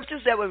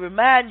 Scriptures that will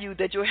remind you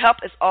that your help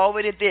is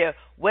already there,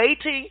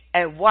 waiting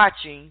and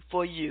watching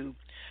for you.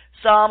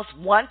 Psalms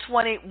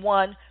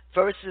 121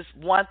 verses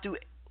 1 through,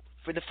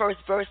 for the first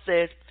verse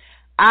says,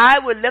 I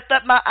will lift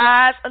up my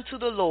eyes unto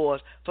the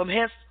Lord, from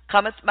hence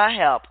cometh my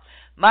help.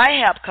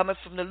 My help cometh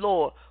from the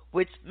Lord,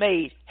 which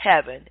made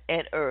heaven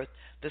and earth.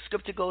 The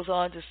scripture goes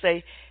on to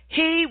say,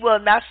 He will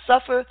not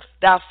suffer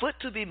thy foot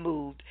to be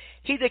moved.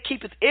 He that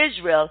keepeth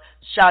Israel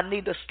shall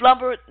neither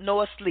slumber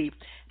nor sleep.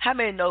 How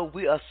many know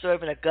we are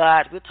serving a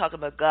God? We're talking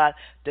about God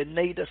that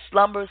neither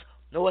slumbers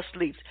nor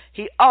sleeps.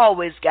 He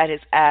always got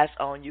His eyes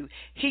on you.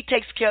 He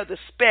takes care of the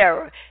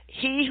sparrow.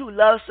 He who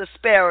loves the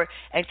sparrow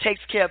and takes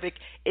care of it,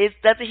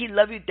 doesn't He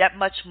love you that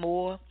much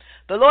more?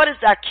 The Lord is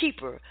thy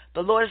keeper.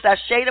 The Lord is thy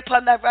shade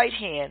upon thy right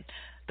hand.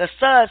 The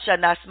sun shall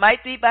not smite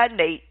thee by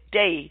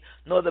day,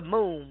 nor the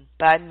moon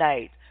by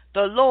night.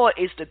 The Lord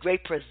is the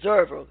great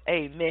preserver.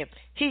 Amen.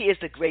 He is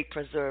the great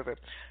preserver.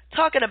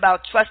 Talking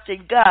about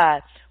trusting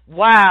God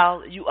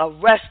while you are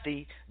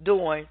resting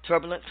during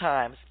turbulent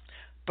times.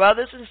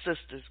 Brothers and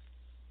sisters,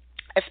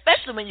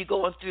 especially when you're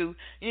going through,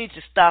 you need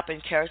to stop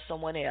and encourage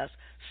someone else.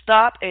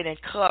 Stop and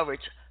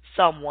encourage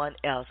someone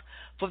else.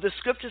 For the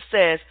scripture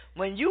says,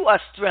 when you are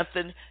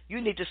strengthened,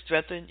 you need to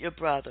strengthen your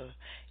brother.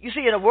 You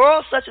see, in a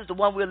world such as the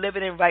one we're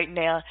living in right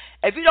now,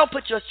 if you don't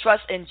put your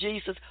trust in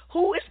Jesus,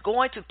 who is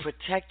going to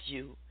protect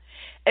you?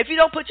 If you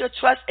don't put your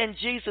trust in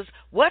Jesus,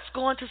 what's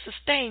going to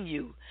sustain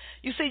you?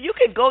 You see, you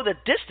can go the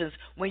distance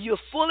when you're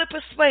fully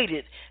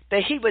persuaded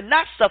that he would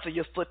not suffer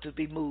your foot to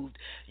be moved.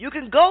 You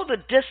can go the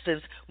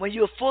distance when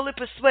you're fully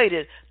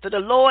persuaded that the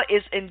Lord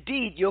is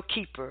indeed your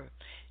keeper.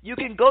 You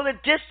can go the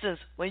distance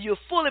when you're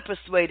fully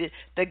persuaded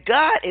that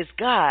God is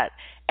God,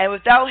 and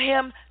without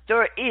him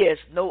there is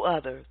no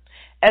other.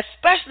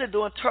 Especially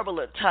during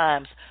turbulent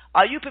times,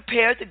 are you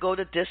prepared to go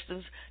the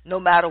distance no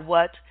matter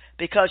what?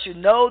 Because you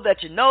know that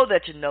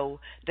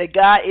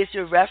God is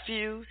your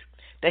refuge,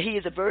 that he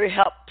is a very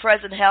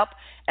present help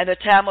in a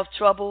time of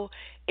trouble.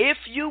 If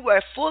you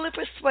were fully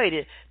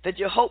persuaded that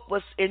your hope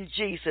was in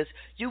Jesus,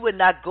 you would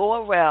not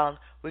go around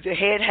with your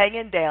head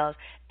hanging down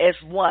as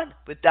one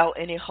without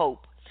any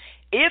hope.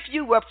 If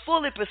you were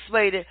fully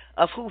persuaded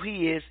of who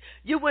he is,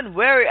 you wouldn't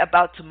worry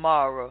about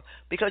tomorrow,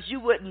 because you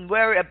wouldn't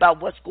worry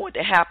about what's going to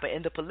happen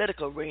in the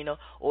political arena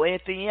or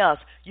anything else.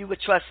 You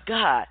would trust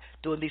God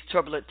during these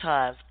turbulent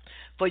times.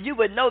 For you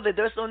would know that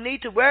there's no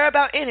need to worry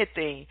about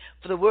anything.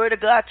 For the word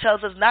of God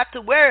tells us not to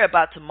worry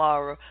about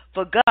tomorrow,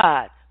 for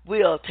God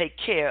will take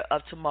care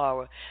of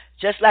tomorrow.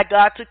 Just like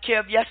God took care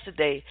of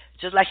yesterday,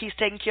 just like he's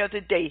taking care of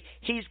today,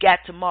 he's got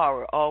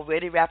tomorrow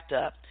already wrapped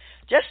up.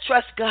 Just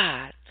trust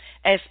God.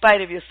 In spite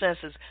of your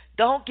senses,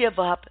 don't give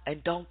up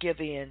and don't give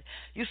in.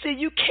 You see,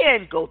 you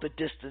can go the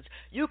distance.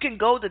 You can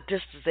go the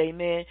distance,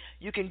 amen.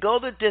 You can go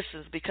the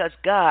distance because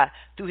God,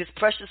 through his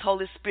precious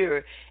Holy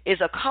Spirit, is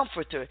a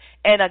comforter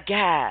and a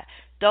guide.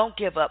 Don't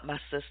give up, my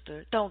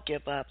sister. Don't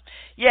give up.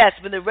 Yes,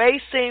 when the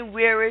race seems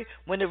weary,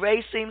 when the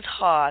race seems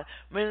hard,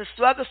 when the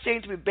struggle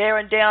seems to be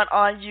bearing down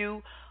on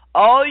you,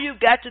 all you've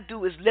got to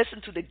do is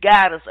listen to the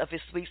guidance of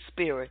his sweet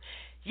spirit.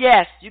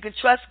 Yes, you can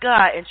trust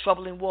God in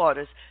troubling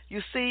waters.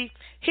 You see,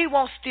 he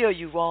won't steer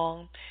you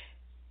wrong.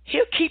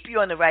 He'll keep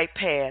you on the right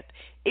path.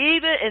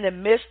 Even in the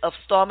midst of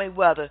stormy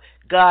weather,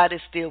 God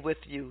is still with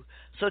you.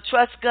 So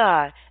trust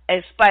God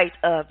in spite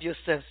of your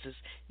senses.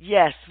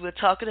 Yes, we're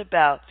talking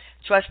about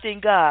trusting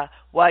God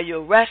while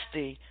you're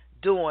resting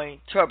during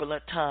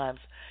turbulent times.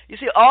 You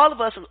see, all of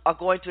us are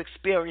going to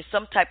experience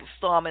some type of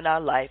storm in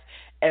our life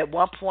at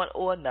one point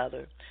or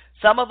another.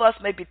 Some of us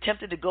may be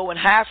tempted to go and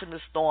hide from the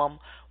storm,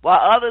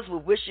 while others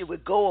will wish it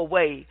would go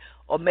away,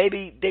 or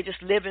maybe they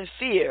just live in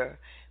fear.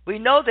 We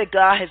know that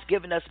God has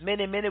given us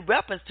many, many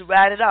weapons to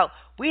ride it out.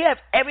 We have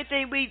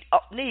everything we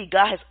need.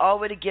 God has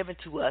already given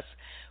to us.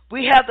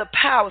 We have the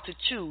power to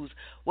choose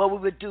what we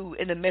would do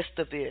in the midst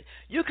of it.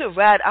 You can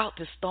ride out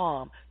the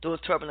storm during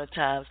turbulent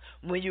times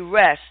when you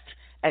rest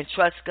and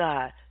trust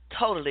God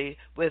totally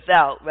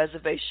without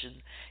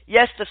reservation.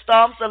 Yes, the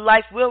storms of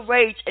life will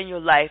rage in your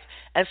life,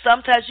 and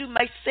sometimes you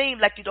may seem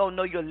like you don't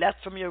know your left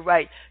from your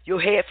right, your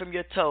head from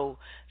your toe.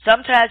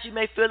 Sometimes you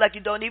may feel like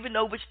you don't even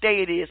know which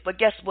day it is, but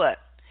guess what?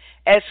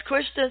 As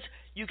Christians,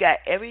 you got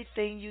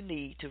everything you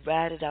need to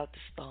ride it out the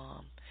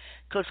storm,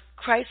 because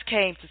Christ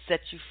came to set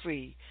you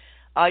free.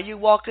 Are you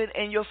walking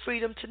in your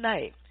freedom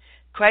tonight?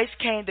 Christ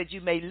came that you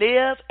may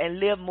live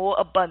and live more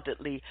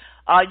abundantly.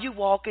 Are you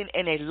walking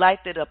in a life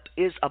that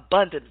is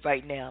abundant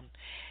right now?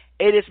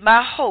 It is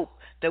my hope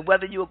that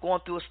whether you are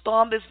going through a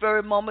storm this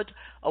very moment,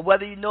 or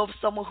whether you know of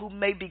someone who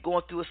may be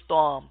going through a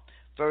storm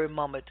very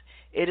moment,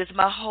 it is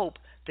my hope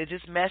that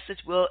this message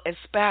will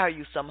inspire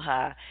you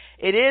somehow.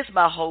 It is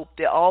my hope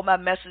that all my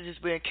messages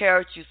will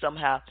encourage you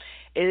somehow.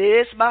 It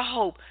is my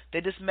hope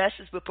that this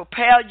message will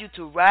propel you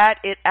to ride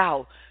it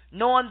out,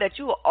 knowing that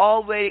you are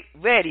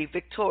already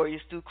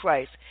victorious through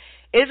Christ.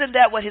 Isn't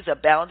that what his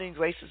abounding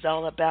grace is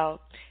all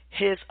about?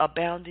 His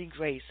abounding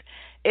grace.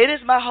 It is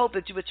my hope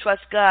that you would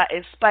trust God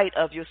in spite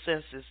of your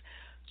senses.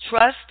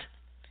 Trust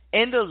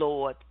in the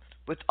Lord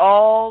with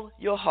all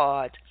your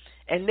heart,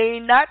 and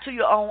lean not to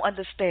your own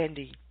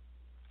understanding.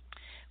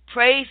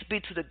 Praise be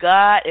to the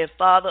God and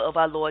Father of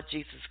our Lord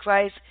Jesus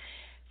Christ.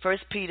 1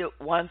 Peter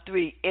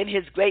 1:3. In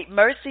his great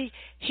mercy,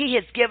 he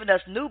has given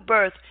us new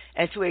birth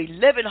into a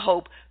living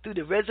hope through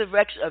the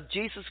resurrection of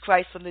Jesus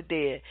Christ from the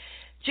dead.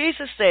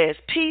 Jesus says,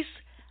 peace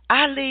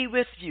I leave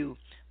with you.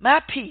 My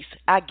peace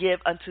I give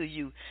unto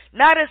you.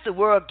 Not as the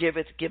world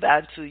giveth, give I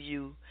unto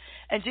you.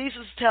 And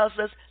Jesus tells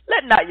us,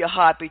 let not your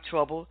heart be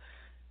troubled,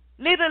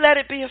 neither let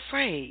it be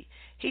afraid.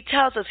 He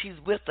tells us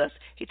he's with us.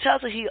 He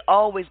tells us he'll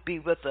always be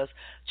with us.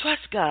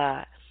 Trust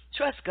God.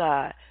 Trust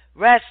God.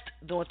 Rest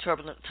during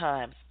turbulent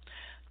times.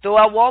 Though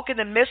I walk in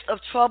the midst of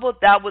trouble,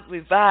 thou wilt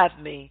revive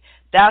me.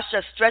 Thou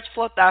shalt stretch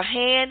forth thy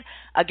hand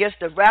against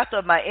the wrath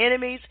of my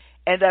enemies,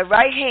 and thy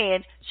right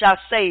hand shall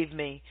save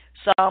me.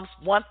 Psalms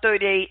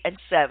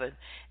 138:7.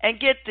 And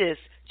get this,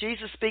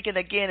 Jesus speaking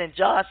again in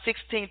John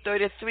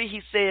 16:33,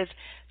 he says,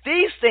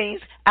 these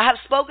things I have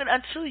spoken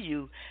unto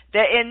you,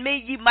 that in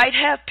me ye might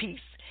have peace.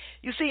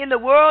 You see, in the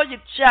world you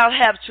shall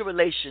have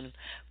tribulation,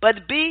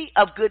 but be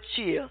of good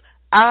cheer.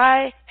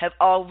 I have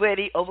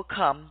already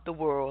overcome the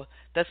world.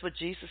 That's what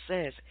Jesus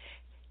says.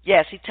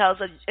 Yes, he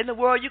tells us in the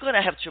world you're going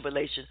to have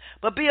tribulation,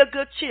 but be of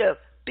good cheer.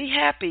 Be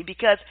happy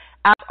because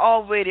I've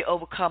already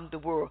overcome the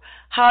world.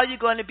 How are you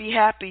going to be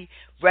happy?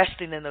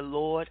 Resting in the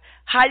Lord.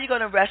 How are you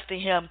going to rest in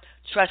Him?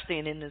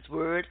 Trusting in His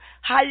Word.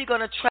 How are you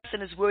going to trust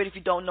in His Word if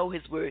you don't know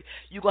His Word?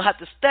 You're going to have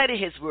to study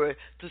His Word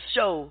to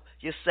show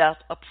yourself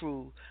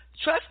approved.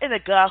 Trust in a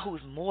God who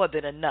is more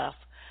than enough.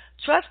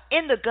 Trust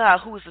in the God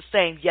who is the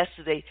same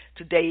yesterday,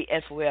 today,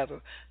 and forever.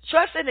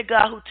 Trust in the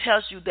God who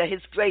tells you that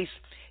His grace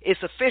is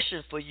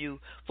sufficient for you,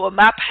 for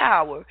my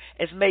power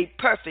is made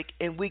perfect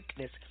in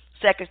weakness.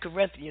 2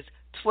 Corinthians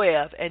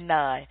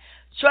 12:9.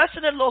 Trust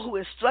in the Lord who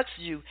instructs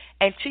you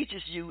and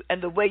teaches you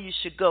in the way you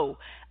should go.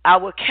 I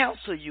will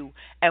counsel you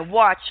and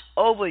watch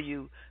over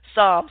you.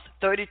 Psalms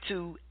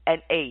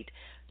 32:8.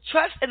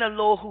 Trust in the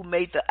Lord who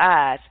made the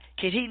eyes.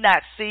 Can He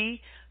not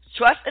see?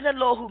 Trust in the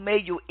Lord who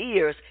made your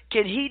ears.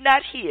 Can He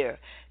not hear?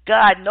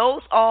 God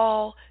knows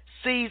all,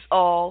 sees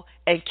all,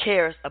 and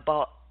cares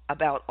about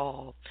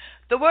all.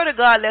 The Word of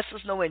God lets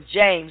us know in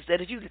James that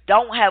if you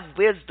don't have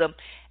wisdom,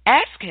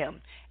 ask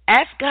Him.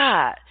 Ask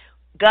God.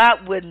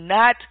 God would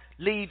not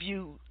leave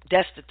you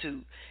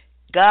destitute.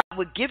 God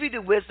would give you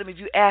the wisdom if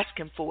you ask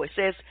Him for it.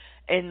 It says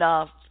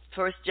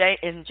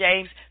in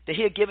James that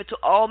He'll give it to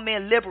all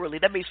men liberally.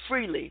 That means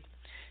freely.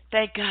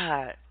 Thank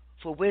God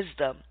for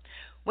wisdom.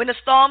 When the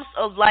storms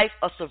of life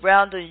are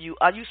surrounding you,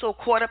 are you so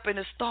caught up in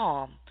the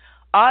storm?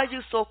 Are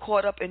you so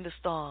caught up in the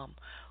storm?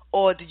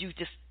 Or do you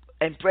just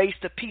embrace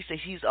the peace that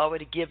He's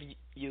already given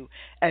you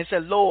and say,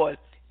 Lord,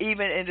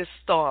 even in this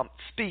storm,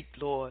 speak,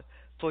 Lord,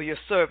 for your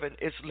servant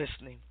is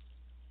listening.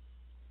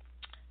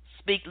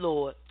 Speak,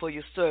 Lord, for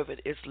your servant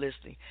is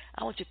listening.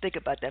 I want you to think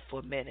about that for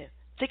a minute.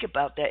 Think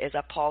about that as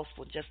I pause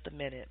for just a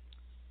minute.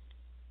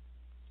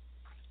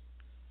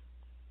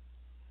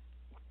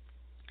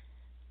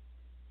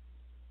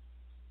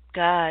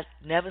 God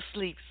never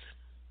sleeps.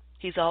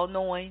 He's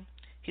all-knowing.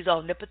 He's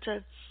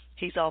omnipotent.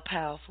 He's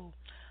all-powerful.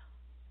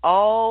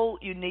 All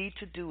you need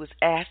to do is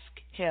ask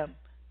Him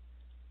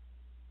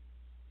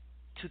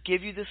to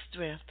give you the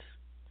strength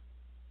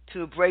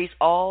to embrace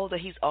all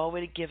that He's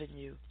already given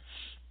you.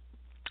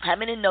 How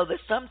many know that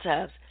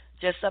sometimes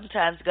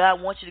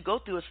God wants you to go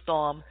through a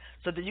storm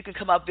so that you can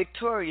come out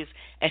victorious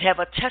and have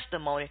a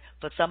testimony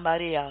for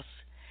somebody else?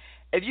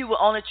 If you will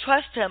only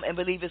trust Him and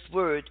believe His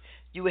word,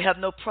 you will have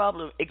no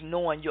problem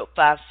ignoring your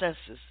five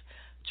senses.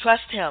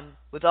 Trust Him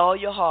with all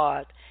your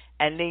heart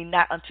and lean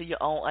not unto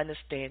your own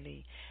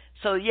understanding.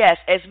 So yes,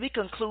 as we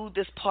conclude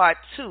this part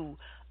 2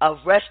 of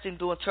resting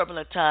during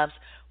turbulent times,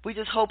 we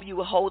just hope you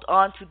will hold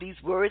on to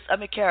these words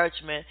of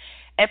encouragement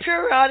and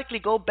periodically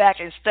go back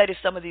and study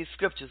some of these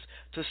scriptures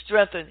to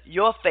strengthen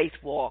your faith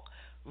walk.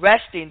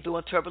 Resting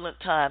during turbulent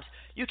times.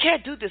 You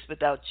can't do this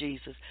without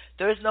Jesus.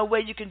 There is no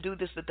way you can do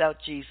this without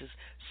Jesus.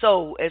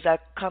 So, as I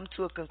come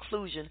to a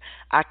conclusion,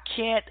 I'll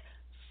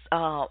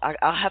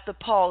have to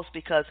pause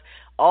because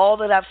all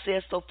that I've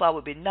said so far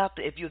would be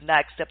nothing if you've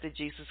not accepted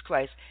Jesus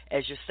Christ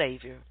as your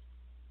Savior.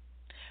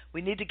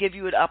 We need to give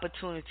you an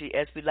opportunity,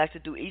 as we like to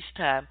do each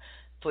time,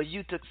 for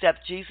you to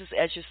accept Jesus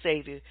as your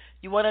Savior.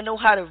 You want to know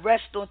how to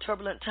rest during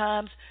turbulent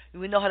times? You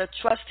want to know how to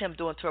trust Him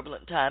during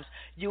turbulent times?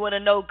 You want to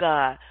know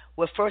God?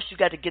 Well, first you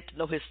got to get to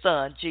know His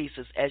Son,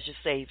 Jesus, as your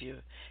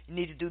Savior. You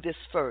need to do this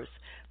first.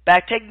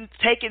 By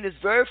taking this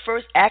very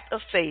first act of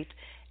faith,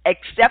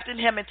 accepting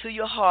Him into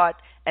your heart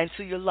and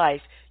to your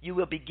life, you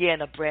will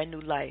begin a brand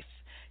new life.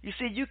 You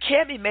see, you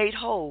can be made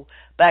whole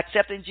by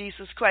accepting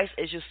Jesus Christ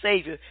as your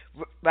Savior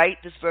right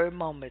this very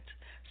moment.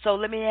 So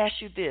let me ask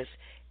you this.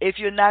 If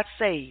you're not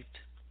saved,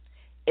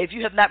 if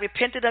you have not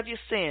repented of your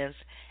sins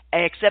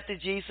and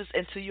accepted Jesus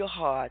into your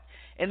heart,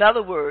 in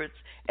other words,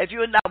 if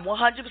you're not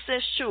 100%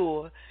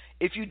 sure,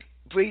 if you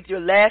breathe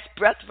your last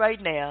breath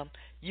right now,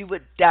 you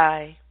would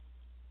die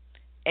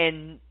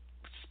and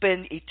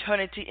spend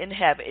eternity in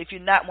heaven. If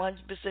you're not 100%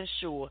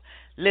 sure,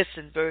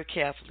 listen very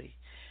carefully.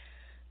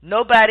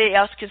 Nobody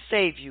else can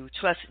save you.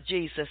 Trust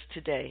Jesus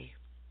today.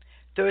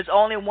 There is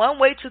only one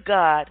way to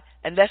God,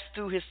 and that's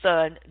through His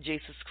Son,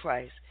 Jesus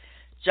Christ.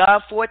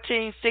 John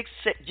 14:6,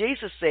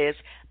 Jesus says,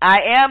 I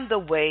am the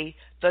way,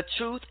 the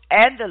truth,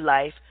 and the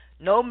life.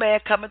 No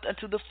man cometh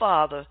unto the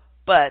Father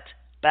but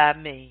by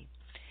me.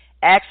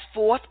 Acts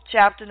 4th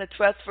chapter and the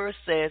 12th verse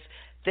says,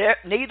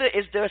 neither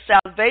is there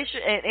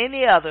salvation in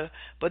any other,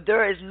 but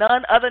there is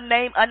none other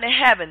name under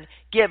heaven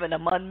given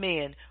among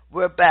men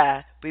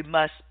whereby we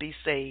must be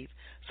saved.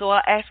 So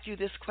I ask you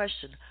this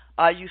question,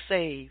 are you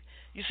saved?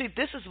 You see,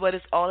 this is what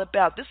it's all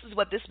about. This is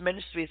what this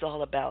ministry is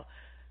all about.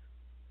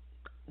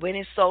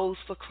 Winning souls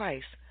for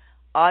Christ.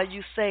 Are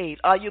you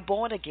saved? Are you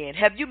born again?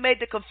 Have you made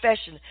the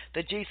confession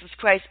that Jesus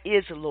Christ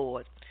is the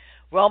Lord?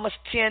 Romans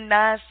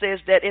 10:9 says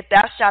that if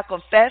thou shalt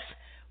confess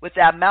with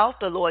thy mouth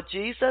the Lord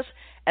Jesus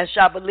and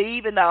shalt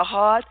believe in thy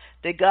heart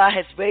that God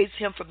has raised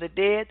Him from the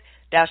dead,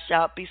 thou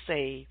shalt be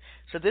saved.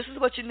 So this is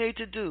what you need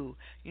to do.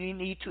 You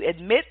need to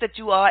admit that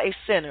you are a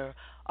sinner,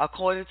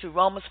 according to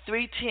Romans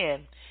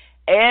 3:10.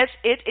 As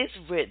it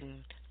is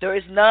written, there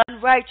is none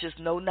righteous,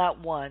 no, not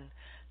one.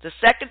 The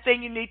second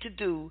thing you need to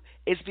do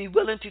is be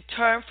willing to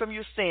turn from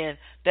your sin,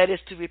 that is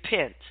to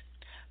repent.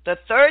 The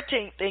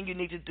 13th thing you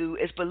need to do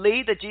is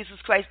believe that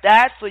Jesus Christ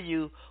died for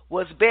you,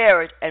 was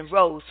buried, and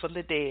rose from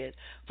the dead.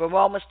 For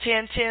Romans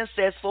 10:10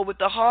 says, For with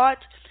the heart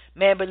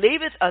man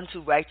believeth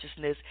unto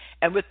righteousness,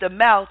 and with the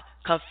mouth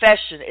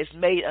confession is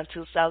made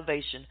unto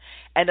salvation.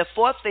 And the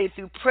fourth thing,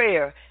 through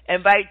prayer,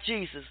 invite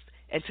Jesus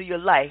into your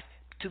life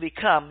to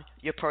become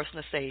your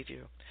personal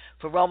Savior.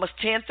 For Romans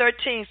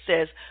 10:13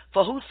 says,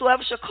 For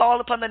whosoever shall call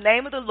upon the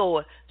name of the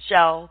Lord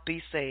shall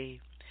be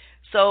saved.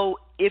 So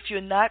if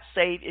you're not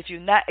saved, if you're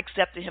not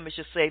accepting him as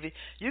your Savior,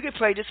 you can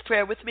pray this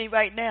prayer with me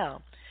right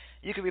now.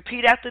 You can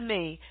repeat after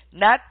me,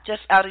 not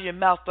just out of your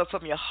mouth, but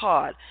from your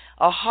heart,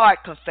 a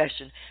heart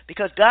confession,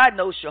 because God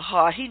knows your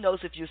heart. He knows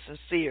if you're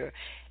sincere.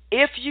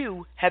 If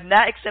you have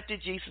not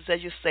accepted Jesus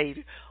as your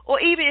Savior, or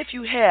even if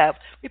you have,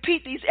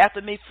 repeat these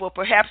after me, for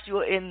perhaps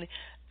you're in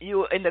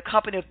the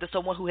company of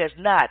someone who has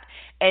not,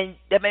 and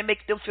that may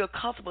make them feel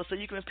comfortable, so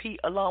you can repeat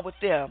along with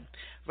them.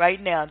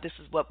 Right now, this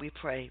is what we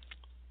pray.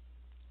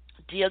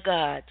 Dear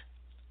God,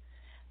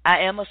 I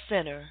am a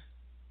sinner,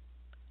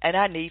 and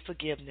I need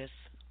forgiveness.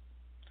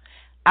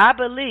 I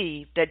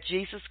believe that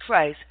Jesus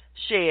Christ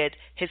shed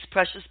his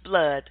precious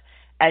blood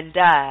and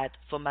died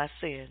for my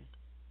sin.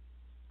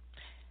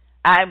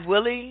 I am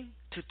willing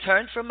to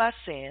turn from my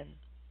sin.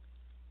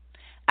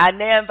 I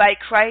now invite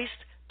Christ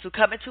to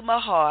come into my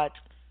heart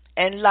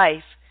and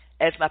life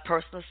as my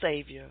personal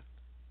Savior.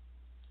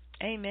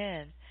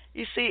 Amen.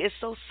 You see, it's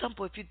so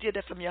simple. If you did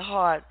that from your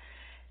heart,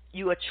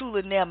 you are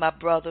truly now my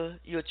brother.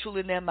 You are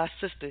truly now my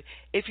sister.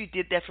 If you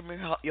did that from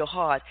your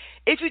heart.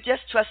 If you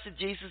just trusted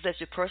Jesus as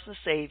your personal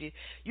Savior,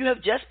 you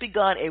have just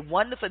begun a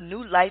wonderful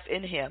new life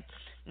in him.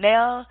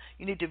 Now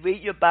you need to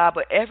read your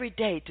Bible every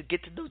day to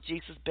get to know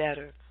Jesus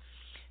better.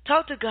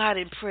 Talk to God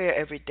in prayer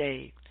every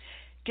day.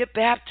 Get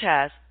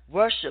baptized,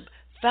 worship,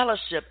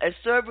 fellowship, and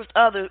serve with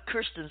other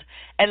Christians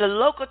and the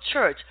local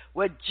church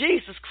where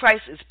Jesus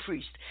Christ is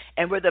preached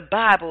and where the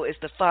Bible is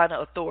the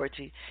final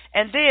authority.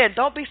 And then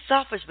don't be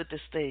selfish with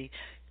this thing.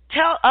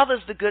 Tell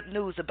others the good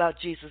news about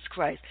Jesus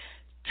Christ.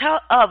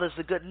 Tell others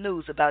the good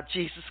news about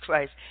Jesus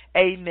Christ.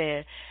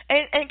 Amen.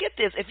 And get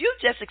this, if you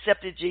just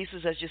accepted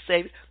Jesus as your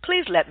Savior,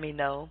 please let me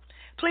know.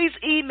 Please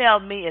email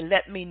me and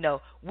let me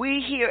know.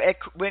 We here at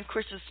When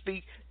Christians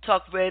Speak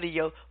Talk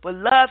Radio would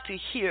love to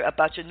hear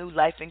about your new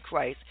life in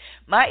Christ.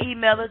 My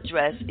email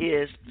address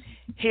is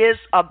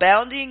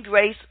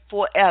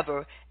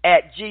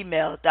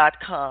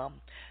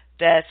hisaboundinggraceforever@gmail.com.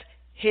 That's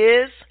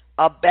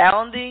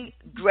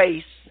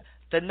hisaboundinggrace,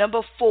 the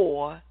number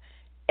 4,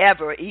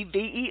 ever,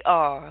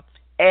 EVER,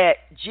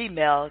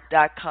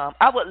 @gmail.com.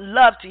 I would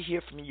love to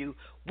hear from you.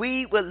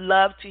 We would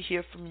love to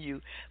hear from you.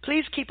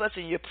 Please keep us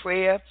in your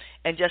prayer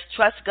and just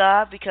trust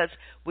God, because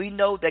we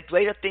know that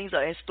greater things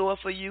are in store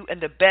for you and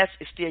the best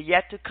is still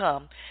yet to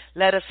come.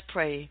 Let us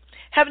pray.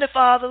 Heavenly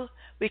Father,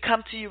 we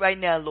come to you right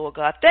now, Lord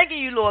God. Thanking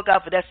you, Lord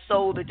God, for that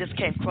soul that just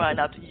came crying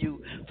out to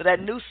you, for that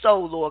new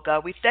soul, Lord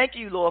God. We thank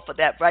you, Lord, for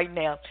that right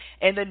now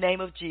in the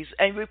name of Jesus.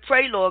 And we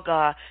pray, Lord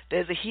God,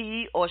 that as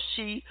he or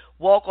she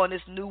walk on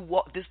this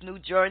new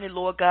journey,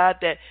 Lord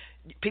God, that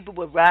people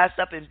will rise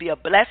up and be a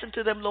blessing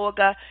to them, Lord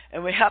God,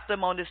 and we help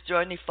them on this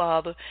journey,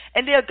 Father.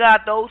 And dear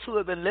God, those who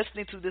have been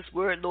listening to this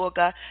word, Lord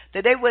God,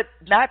 that they would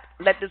not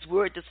let this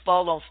word just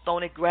fall on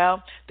stony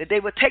ground, that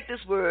they would take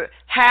this word,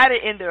 hide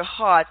it in their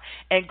hearts,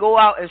 and go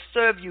out and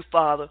serve you,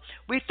 Father.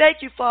 We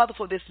thank you, Father,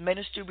 for this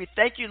ministry. We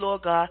thank you,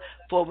 Lord God,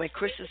 for When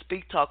Christians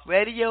Speak Talk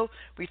Radio.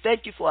 We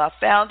thank you for our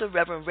founder,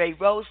 Reverend Ray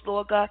Rose,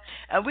 Lord God,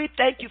 and we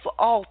thank you for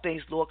all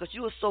things, Lord, because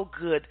you are so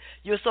good.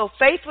 You're so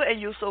faithful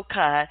and you're so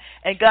kind.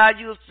 And God,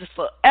 you are just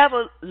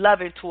forever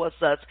loving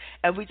towards us.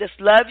 And we just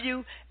love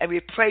you and we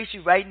praise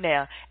you right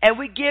now. And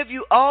we give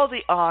you all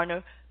the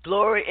honor,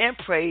 glory, and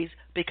praise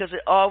because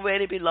it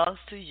already belongs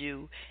to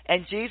you.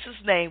 In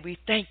Jesus' name we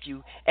thank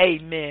you.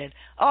 Amen.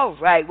 All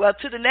right. Well,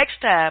 till the next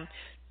time,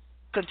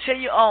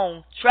 continue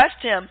on,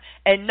 trust him,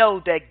 and know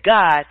that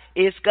God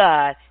is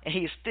God and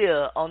he is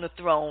still on the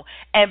throne.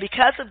 And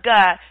because of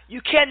God,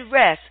 you can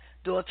rest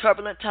during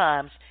turbulent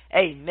times.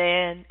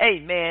 Amen,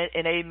 amen,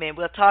 and amen.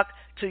 We'll talk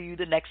to you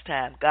the next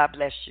time. God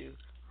bless you.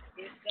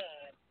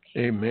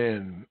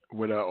 Amen.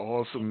 What an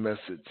awesome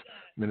message,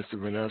 Minister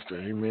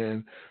Vanester.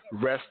 Amen.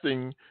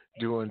 Resting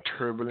during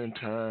turbulent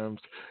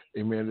times.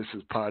 Amen. This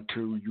is part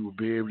 2. You will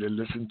be able to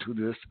listen to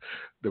this,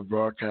 the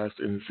broadcast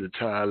in its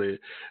entirety,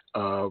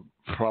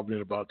 probably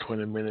in about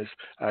 20 minutes.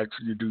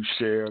 Actually, you do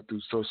share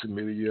through social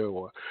media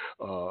or,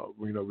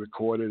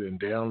 record it and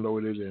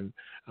download it and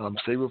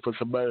save it for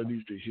somebody that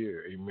needs to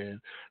hear.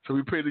 Amen. So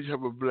we pray that you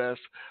have a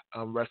blessed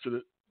rest of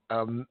the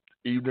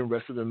evening,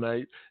 rest of the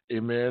night.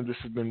 Amen. This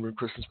has been When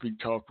Christians Speak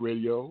Talk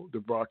Radio. The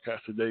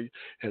broadcast today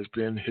has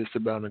been His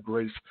Abounding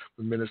Grace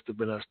with Minister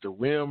Vanester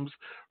Williams.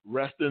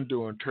 Resting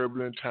during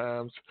turbulent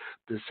times.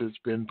 This has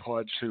been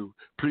part 2.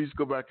 Please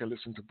go back and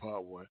listen to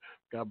part 1.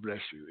 God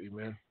bless you.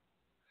 Amen.